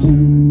want me to.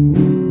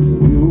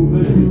 You'll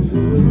be true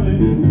to me.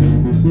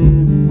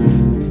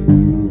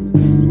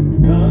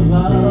 'Cause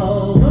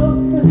I'll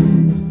look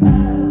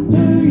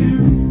after you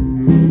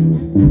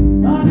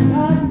like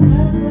I've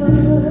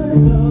never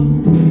done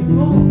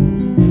before,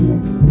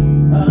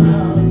 and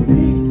I'll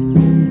keep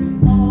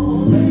all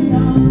the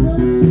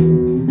others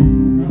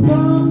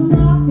from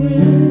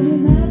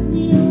knocking at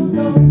your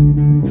door.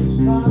 In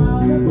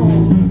spite of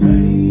all the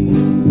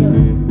danger,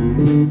 in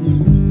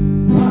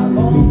spite of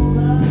all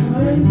that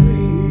may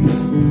be,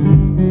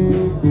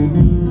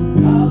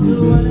 I'll do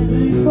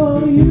anything for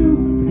you,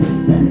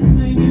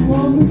 anything you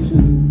want me to.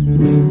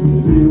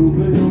 You'll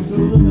be true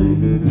to me.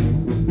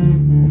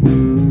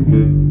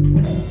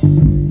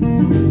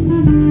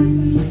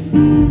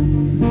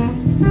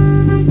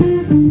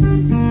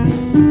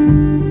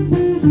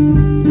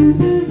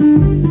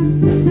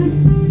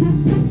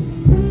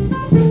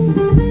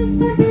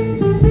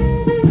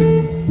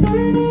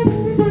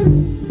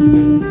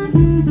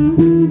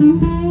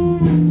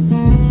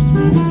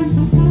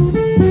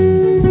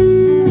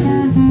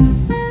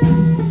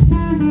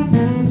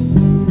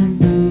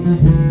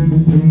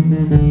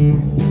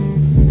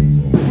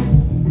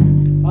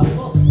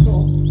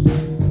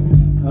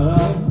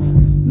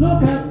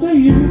 Look after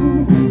you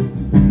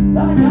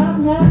like I've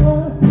never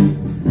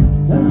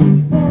done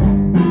before,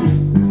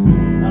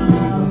 and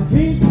I'll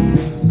keep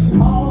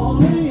all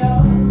the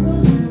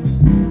others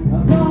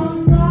from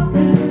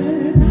knocking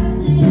at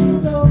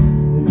your door.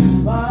 In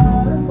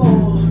spite of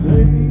all the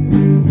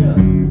danger,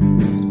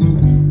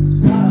 in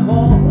spite of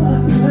all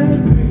that may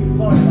be,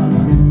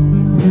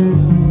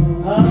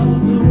 I'll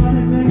do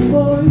anything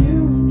for you,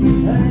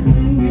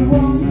 anything you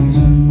want me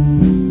to.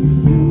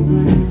 You'll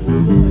be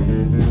true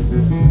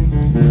to me.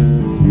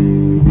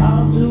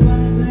 I'll do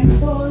anything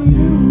for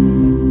you,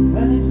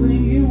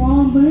 anything you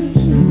want me to.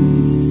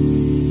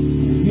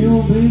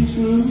 You'll be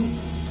true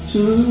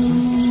to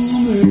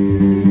me.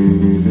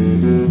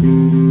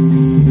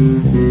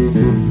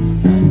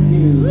 Thank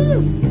you.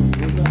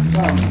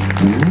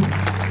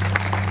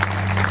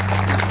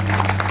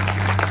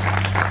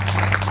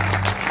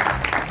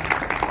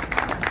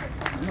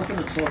 I'm not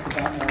going to talk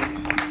about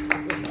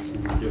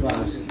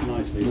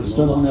we're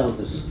still on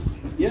Elvis.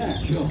 Yeah,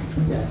 sure.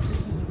 Yeah.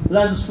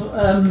 Len's,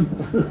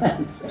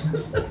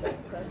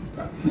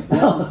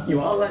 You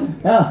are Len.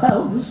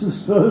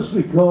 Elvis's first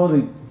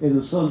recording in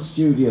the Sun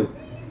studio.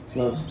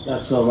 So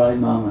that's all right,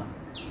 Mama.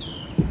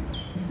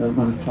 So I'm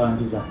going to try and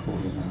do that for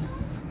you now.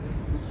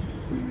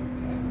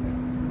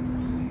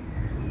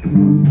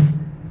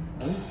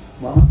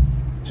 One,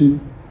 two,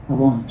 I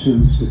want two.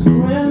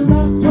 Well,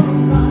 that's all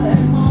right,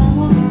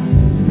 Mama.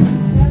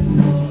 That's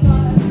all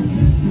right.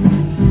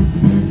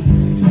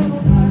 That's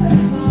all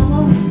right, Mama.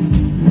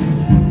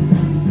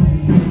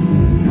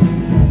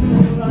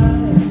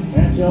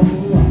 That's all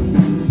right.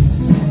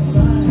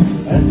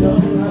 That's all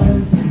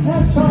right.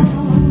 That's all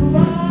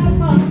right,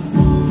 Mama.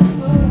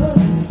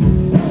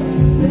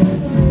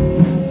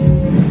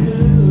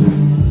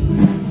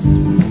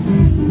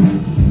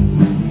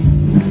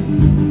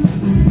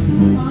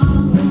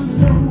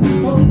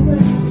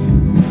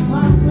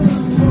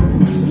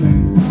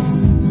 I'm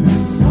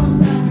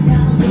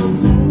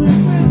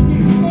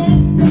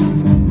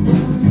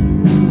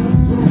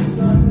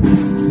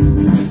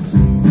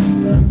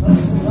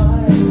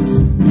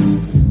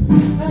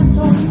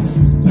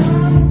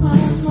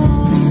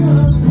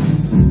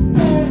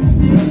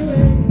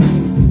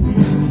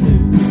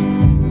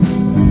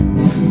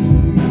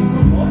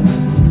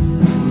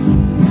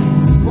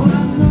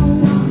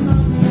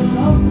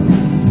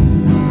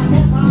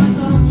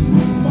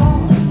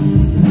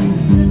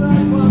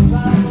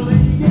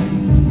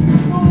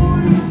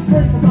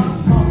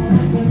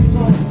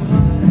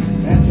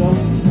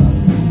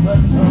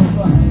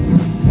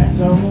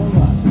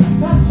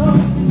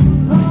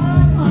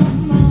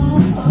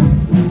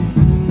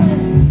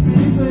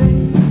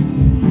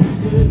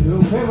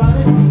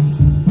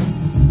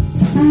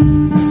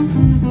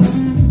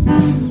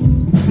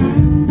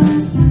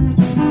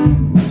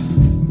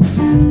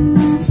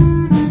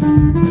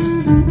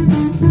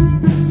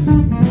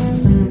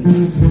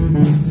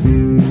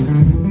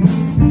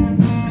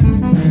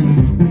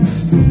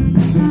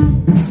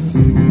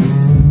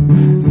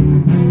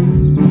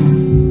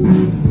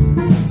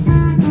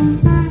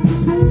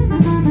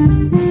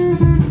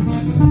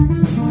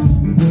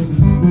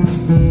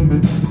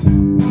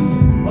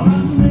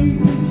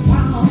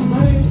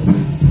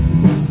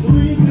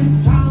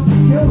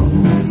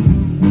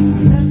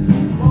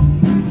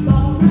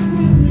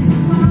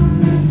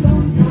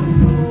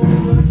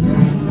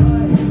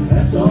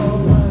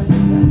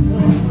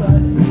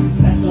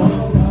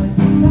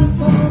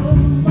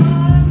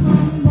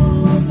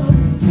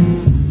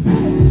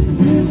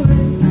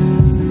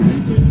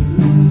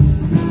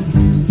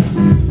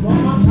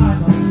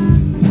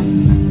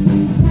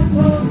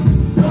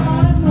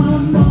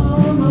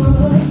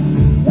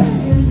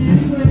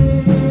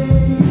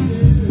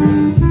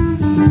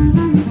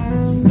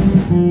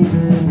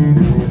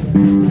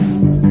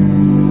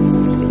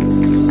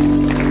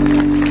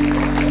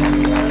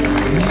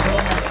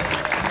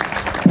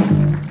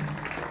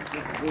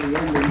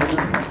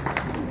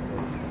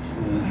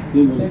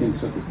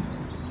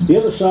The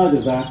other side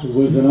of that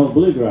was an old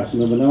bluegrass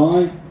number.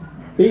 Now,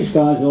 these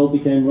guys all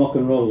became rock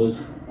and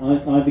rollers.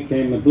 I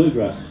became a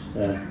bluegrass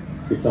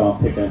guitar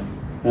picker,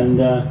 and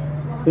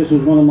this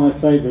was one of my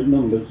favourite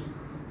numbers.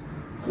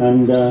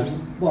 And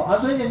What,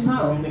 as it is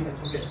now?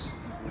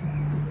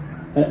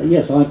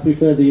 yes, I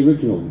prefer the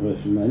original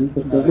version then.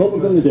 But what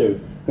we're going to do,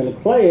 we're going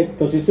to play it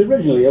because it's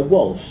originally a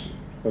waltz,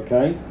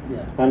 okay?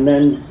 Yeah. And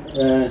then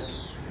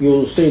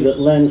you'll see that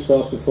Len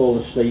starts to fall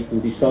asleep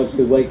and decides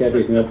to wake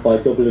everything up by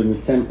doubling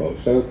the tempo.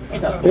 So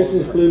this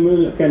is Blue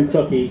Moon of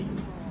Kentucky.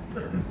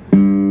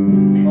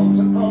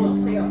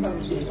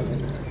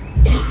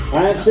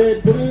 I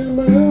said, Blue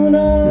Moon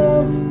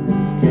of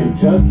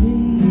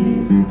Kentucky,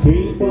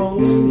 keep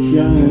on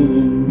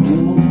shining,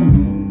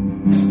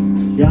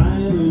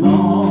 shining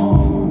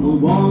on the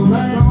one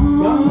that's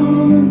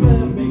gone and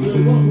left me.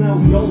 It wasn't Al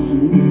Jolson,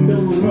 it was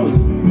Bill Monroe.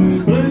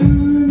 Blue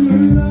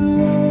Moon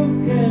of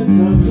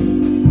Kentucky,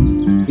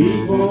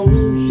 keep on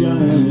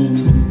shining,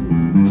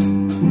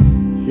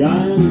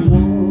 shining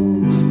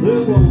on the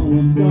one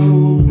that's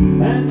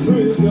gone and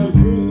proved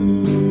untrue.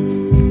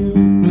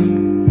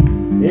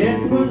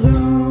 It was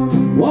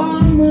on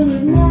one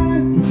moonlit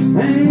night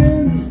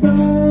and the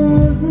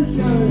stars were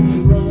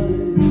shining bright.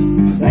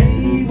 They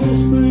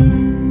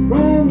whispered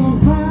from on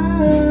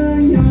high,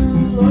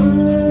 young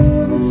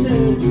love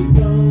said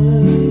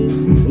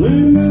goodbye.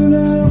 Blue Moon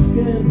of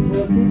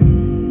Kentucky,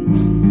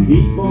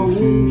 keep on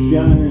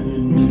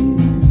shining,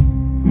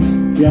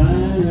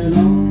 shining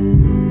on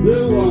the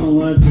one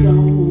that's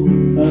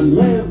gone and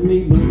left me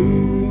blue.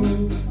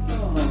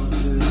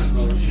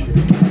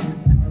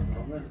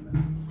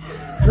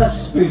 Let's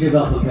speed it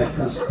up a bit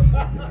because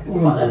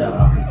we're on a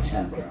rocket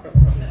tempo.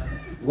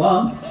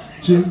 1,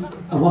 2,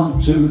 1,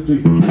 2,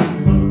 3.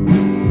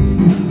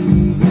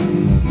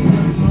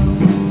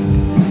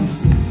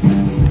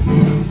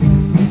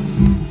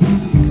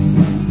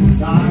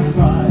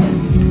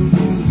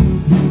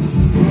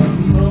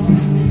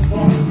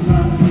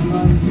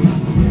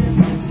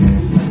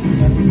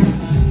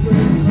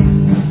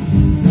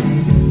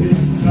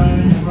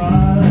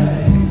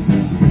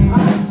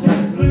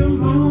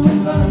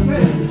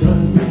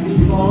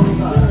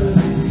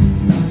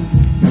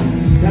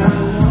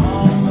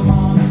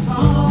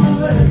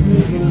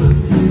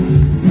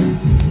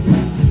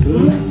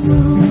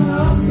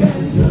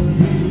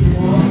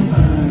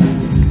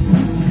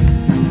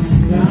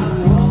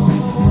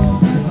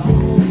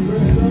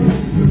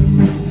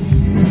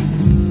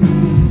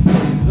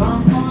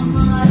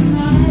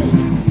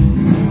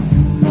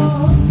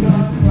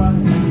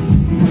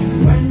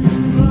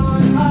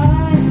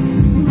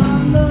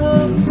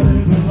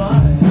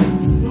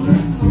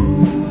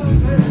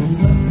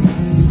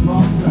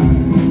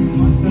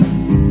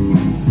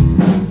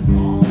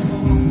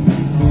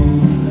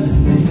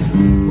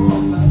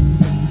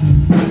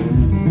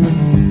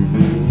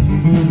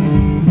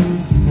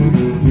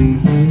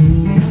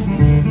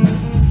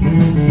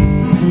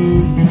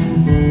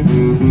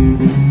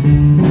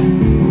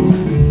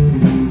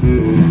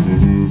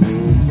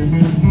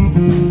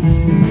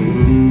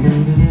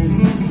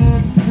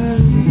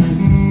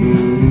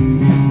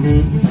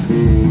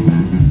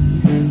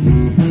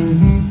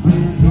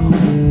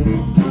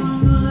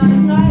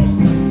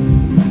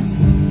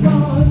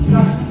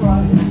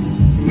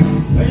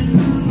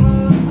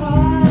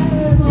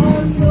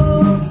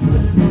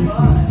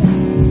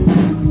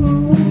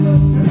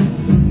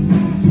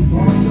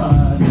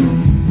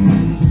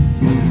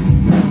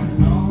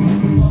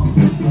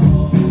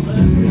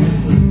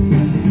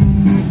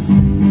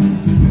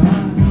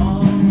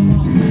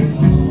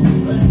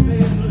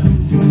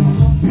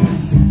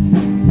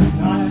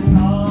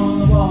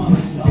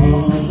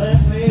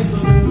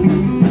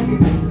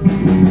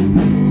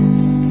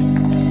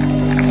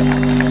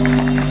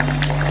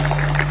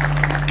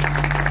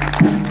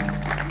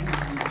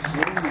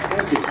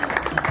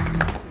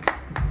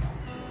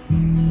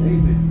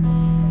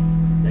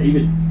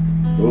 David.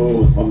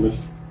 Oh, fondness.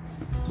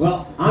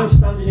 Well, I'm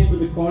standing in with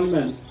the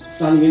Quarrymen,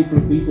 standing in for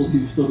a Beatle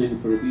who stood in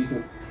for a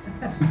Beatle.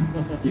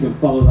 You can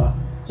follow that.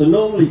 So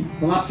normally,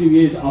 the last few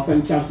years, our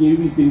friend Chaz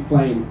Newby's been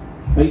playing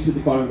bass with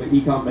the Quarrymen, but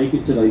he can't make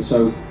it today,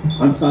 so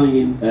I'm standing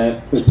in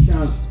for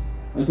Chaz.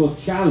 And of course,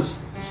 Chaz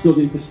stood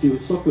in for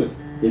Stuart Sutcliffe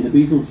in the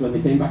Beatles when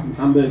they came back from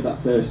Hamburg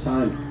that first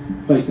time.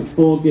 Played for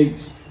 4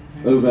 gigs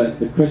over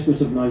the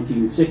Christmas of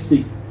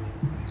 1960.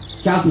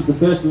 Chaz was the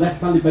first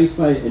left-handed bass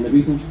player in the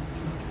Beatles.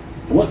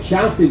 And what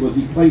Chaz did was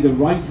he played a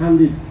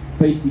right-handed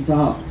bass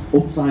guitar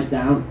upside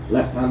down,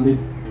 left-handed.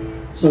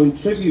 So in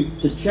tribute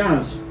to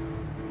Chaz,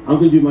 I'm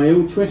going to do my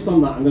own twist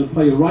on that. I'm going to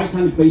play a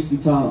right-handed bass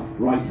guitar,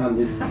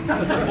 right-handed. Do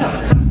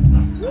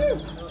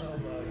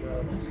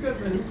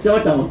you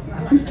like that one?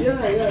 Yeah,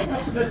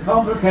 that's a bit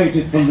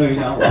complicated for me,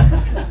 that one.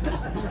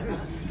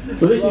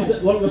 But this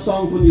is one of the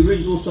songs, one of the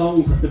original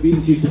songs that the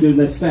Beatles used to do in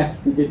their set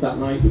they did that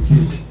night, which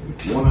is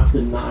 1 after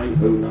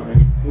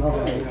 9:09.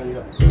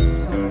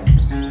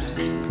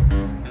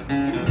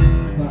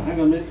 Hang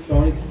on a minute,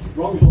 sorry.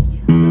 Wrong book.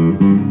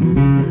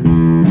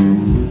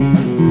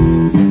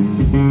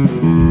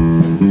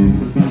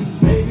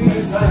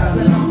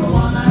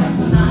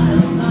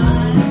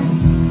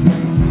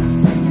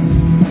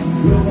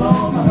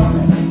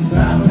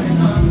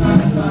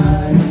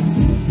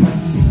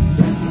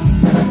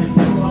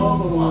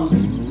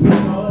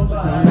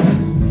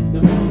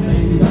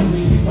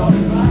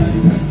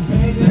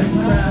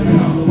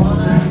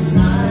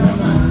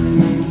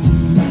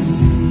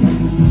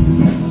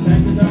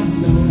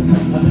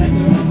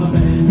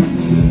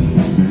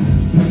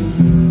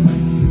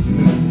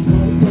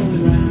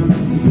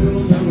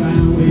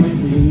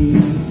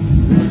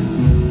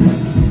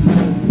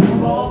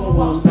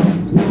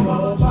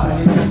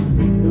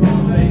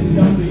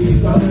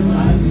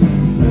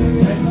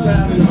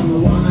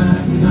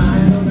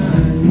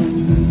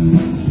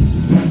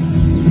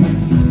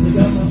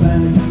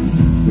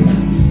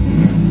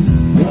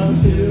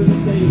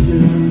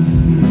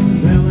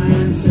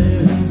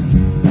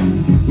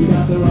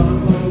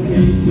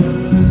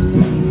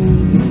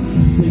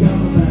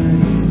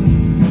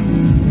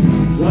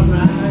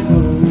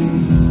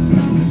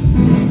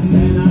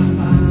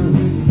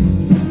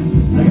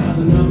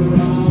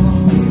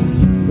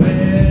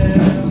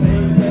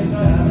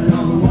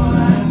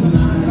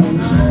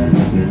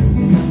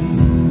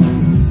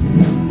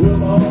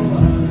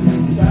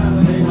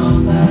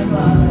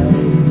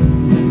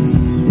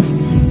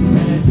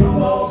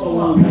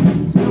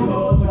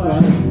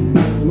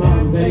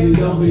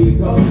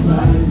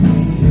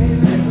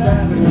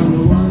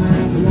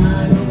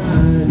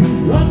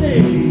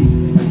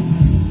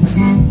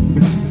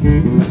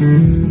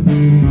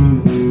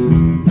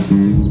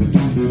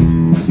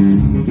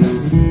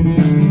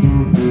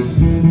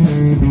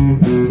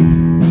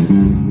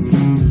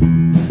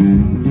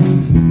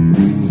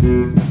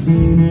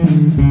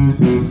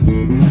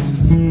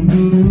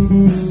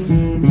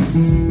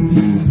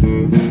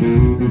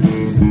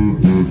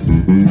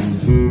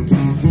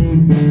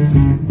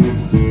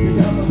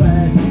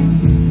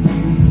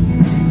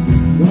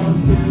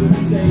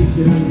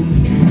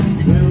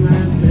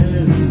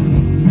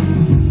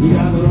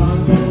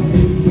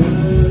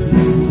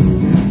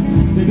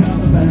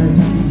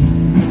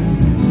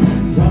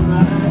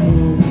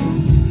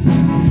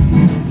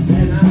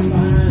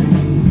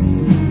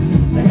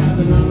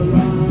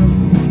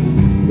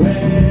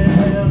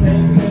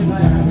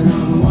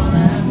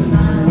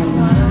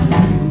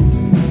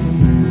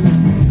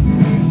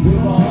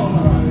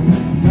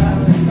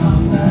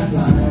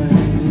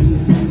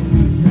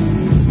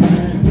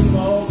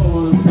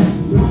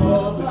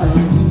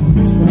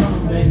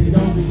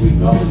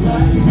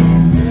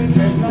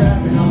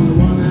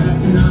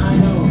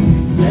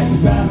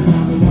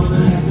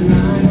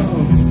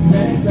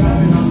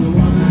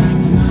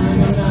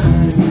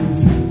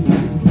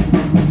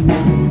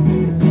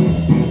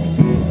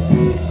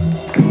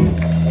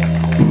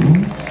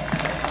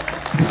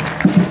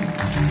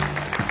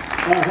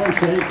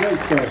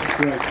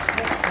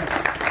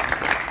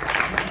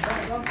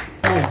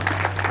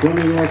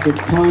 Running out of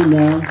time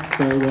now,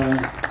 so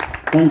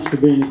thanks for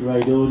being a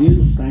great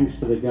audience. Thanks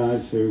for the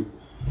guys who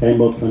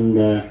came up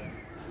and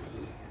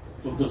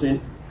Plugged us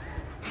in.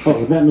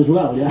 oh, them as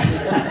well, yeah.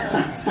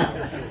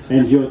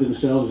 Enjoyed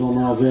themselves on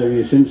our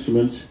various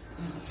instruments.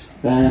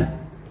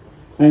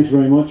 Thanks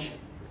very much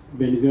for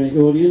being a great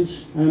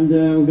audience, and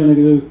we're going to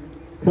do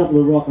a couple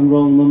of rock and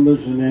roll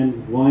numbers and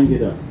then wind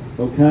it up.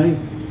 Okay?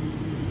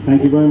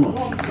 Thank you very much.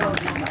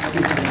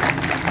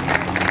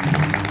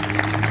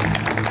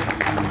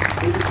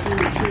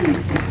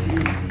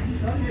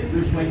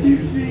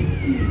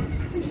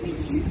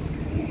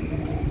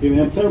 We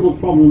have a terrible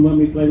problem when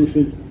we play this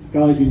with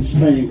guys in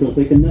Spain because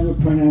they can never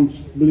pronounce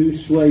blue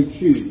suede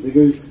shoes. They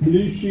go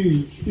blue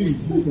shoes.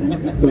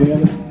 So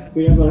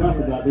we have a laugh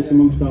about this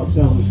amongst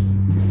ourselves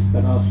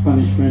and our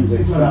Spanish friends.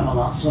 We'll have a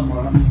laugh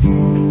somewhere.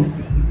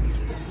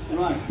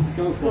 Right,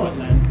 go for it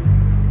then.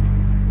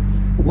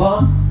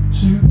 1,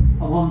 2,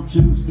 1,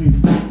 2, 3.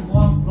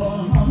 1 for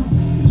the money,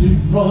 2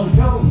 for the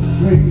show,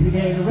 3 to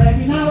get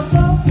ready now.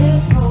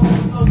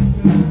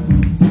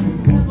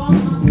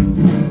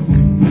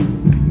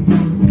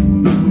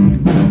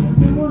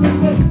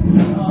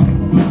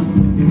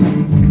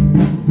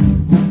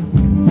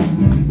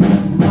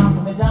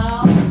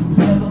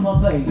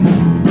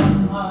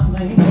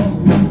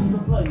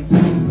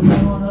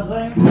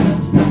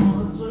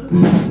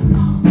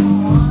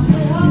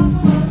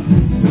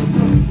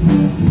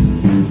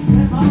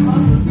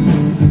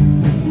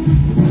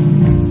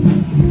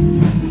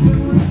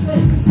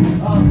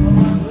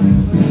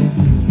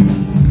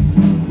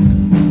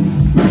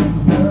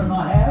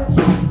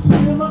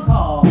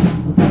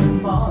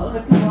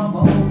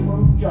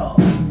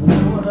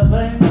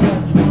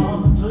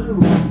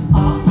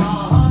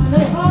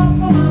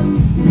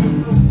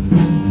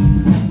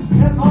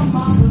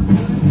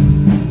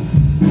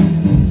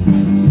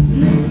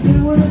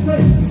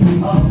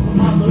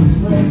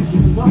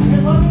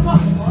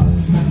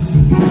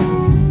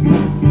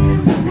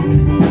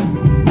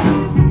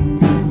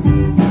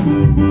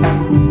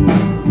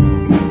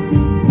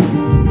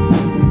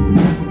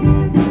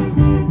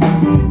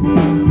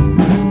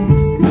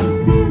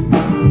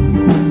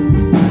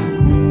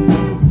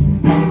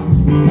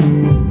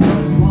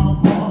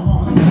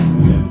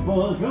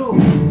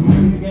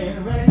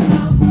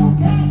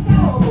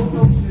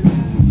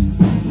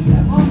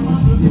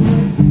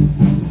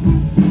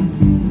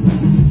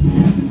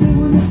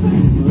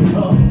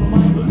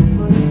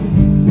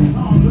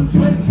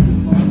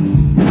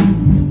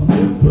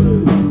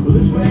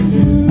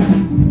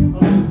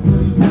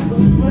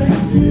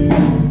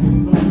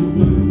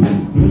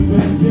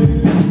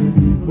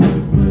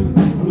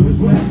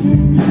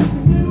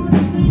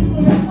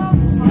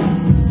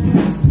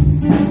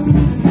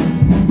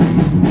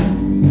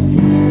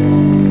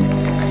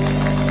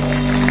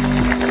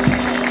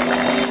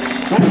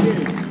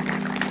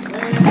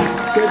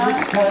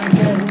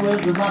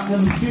 with the mac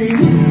and cheese.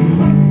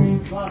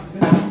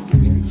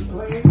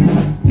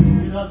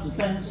 She loves to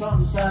dance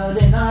on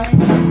Saturday night.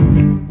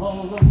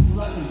 All those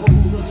that can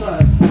hold us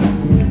right.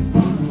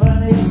 On the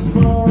planet,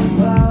 floor and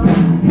cloud.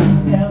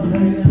 The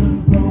elevator and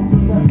the road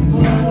and the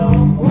shadow.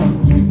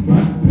 1, 2,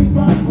 3,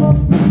 5, 4,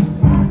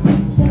 5,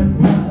 6,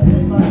 7,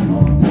 8, 9,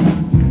 10.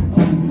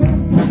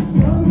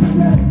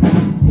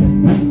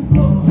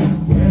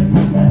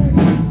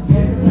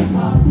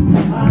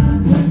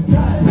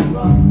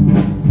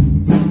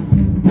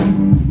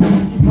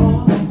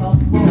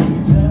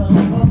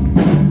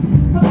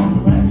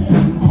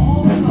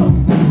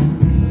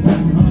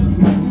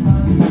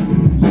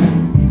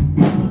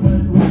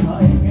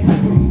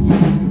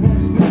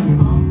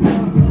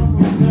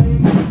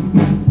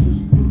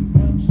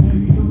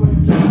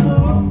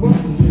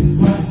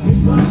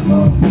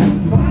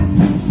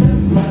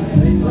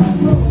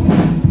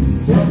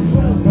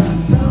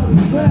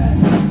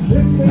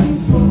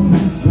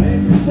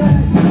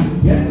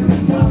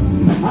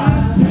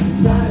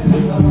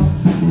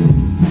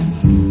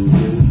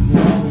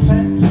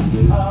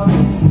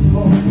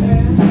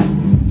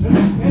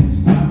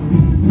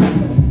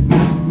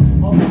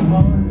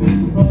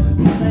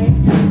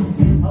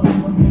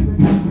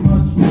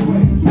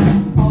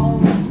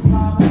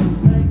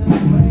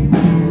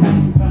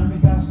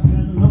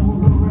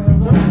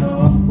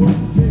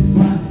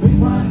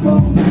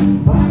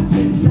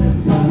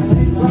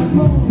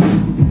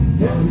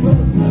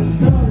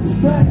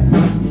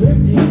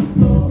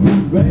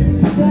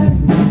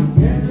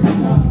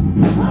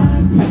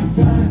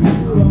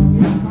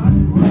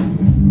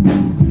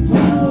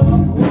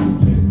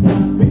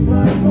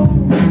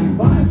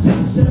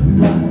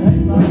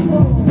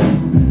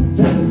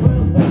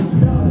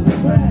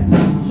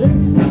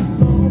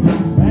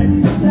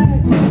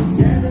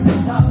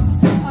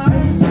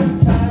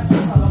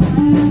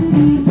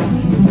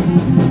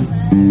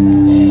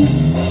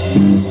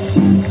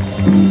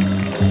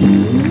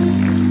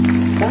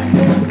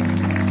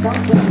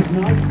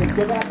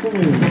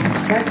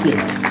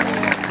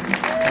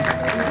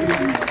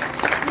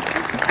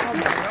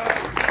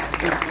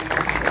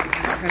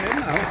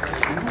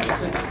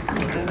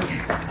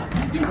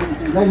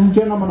 Ladies and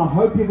gentlemen, I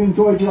hope you've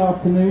enjoyed your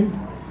afternoon,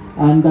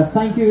 and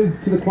thank you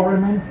to the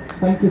Quarrymen.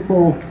 Thank you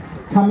for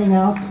coming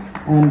out,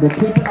 and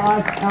keep an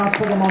eye out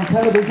for them on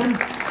television.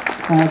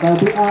 They'll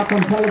be out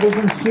on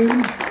television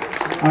soon.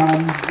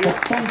 But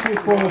thank you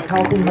for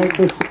helping make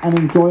this an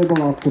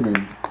enjoyable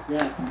afternoon.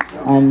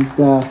 And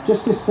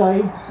just to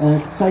say,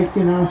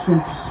 safety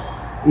announcement: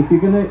 if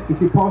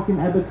you park in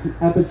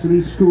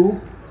Abbottsley School,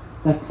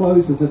 that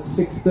closes at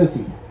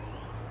 6:30,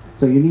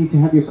 so you need to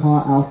have your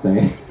car out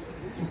there.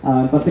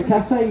 But the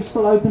cafe is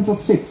still open till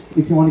 6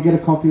 if you want to get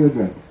a coffee or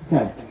drink.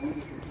 Okay.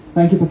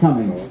 Thank you for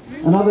coming.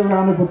 Another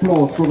round of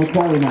applause for the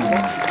Quarrymen.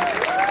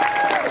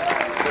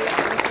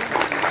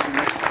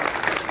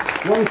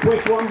 One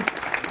quick one.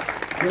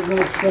 A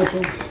little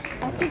special.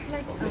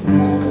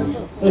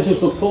 This is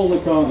for Paul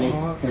McCartney.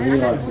 And he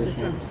likes this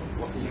one.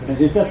 And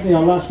it's definitely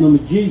our last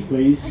number. G,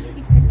 please.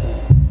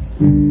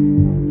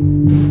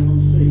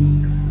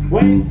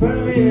 Wake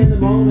early in the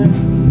morning.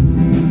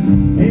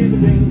 Hear the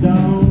ding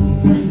dong.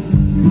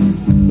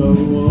 Go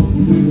up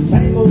to the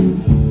table,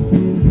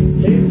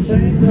 keep the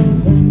same dumb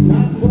thing,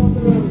 not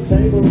walking around the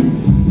table.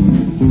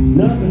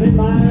 Nothing in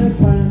my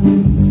plan,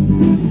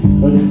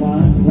 but if I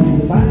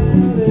complain about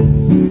it,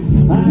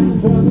 I'm in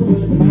trouble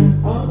with the man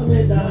on the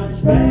midnight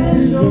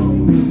special.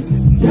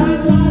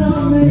 Shines right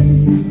on me,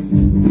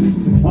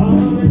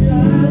 on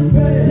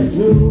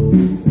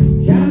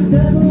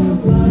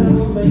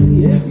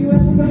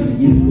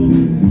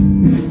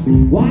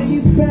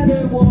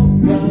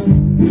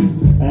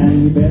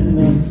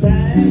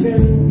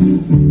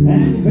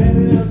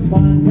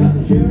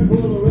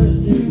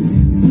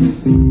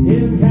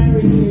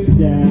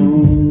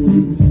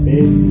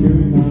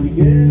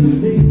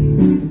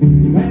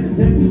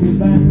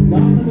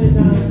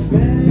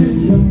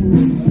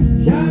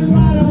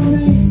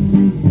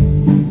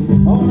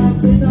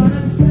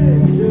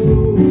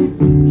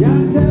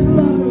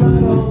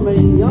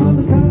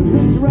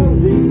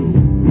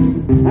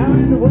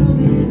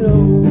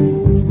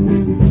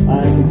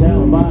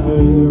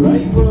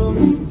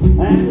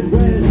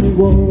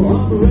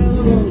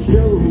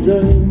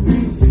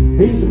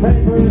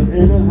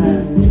in her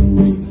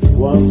hand.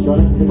 Once got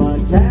up to my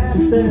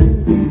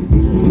captain,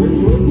 which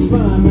was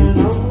my man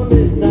on the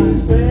midnight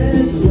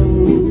special.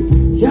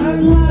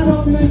 Shine light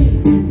on me,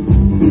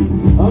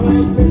 on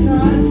that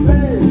midnight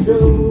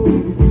special.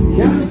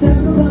 Shine tell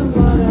the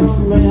light on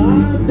me,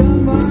 I've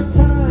done my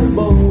time,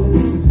 boy.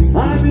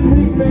 I've been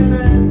weeping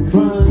and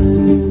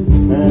crying,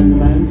 and the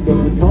man's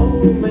gonna call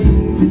me.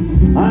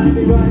 I'll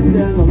be riding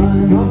down the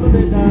line on the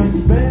midnight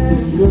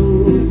special.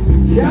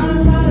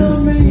 Shine light on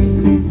me,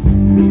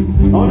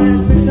 on that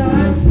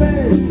midnight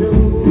special.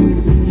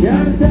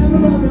 Shine tell the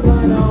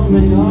light on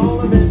me, on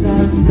the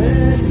midnight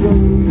special.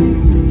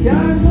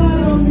 Shine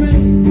light on me,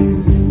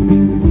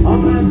 on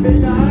that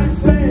midnight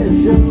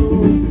special.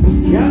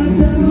 Shine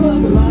tell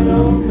the light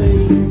on me.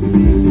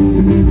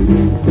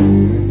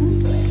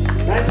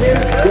 Thank you.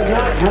 Good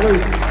night. Have a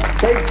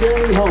safe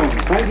journey home.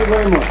 Thank you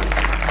very much.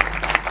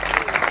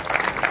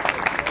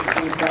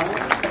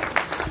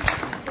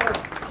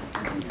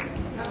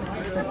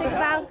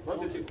 What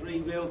does it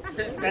bring, Bill?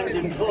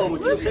 Standing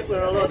forward, you sit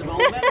where a lot of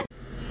old men.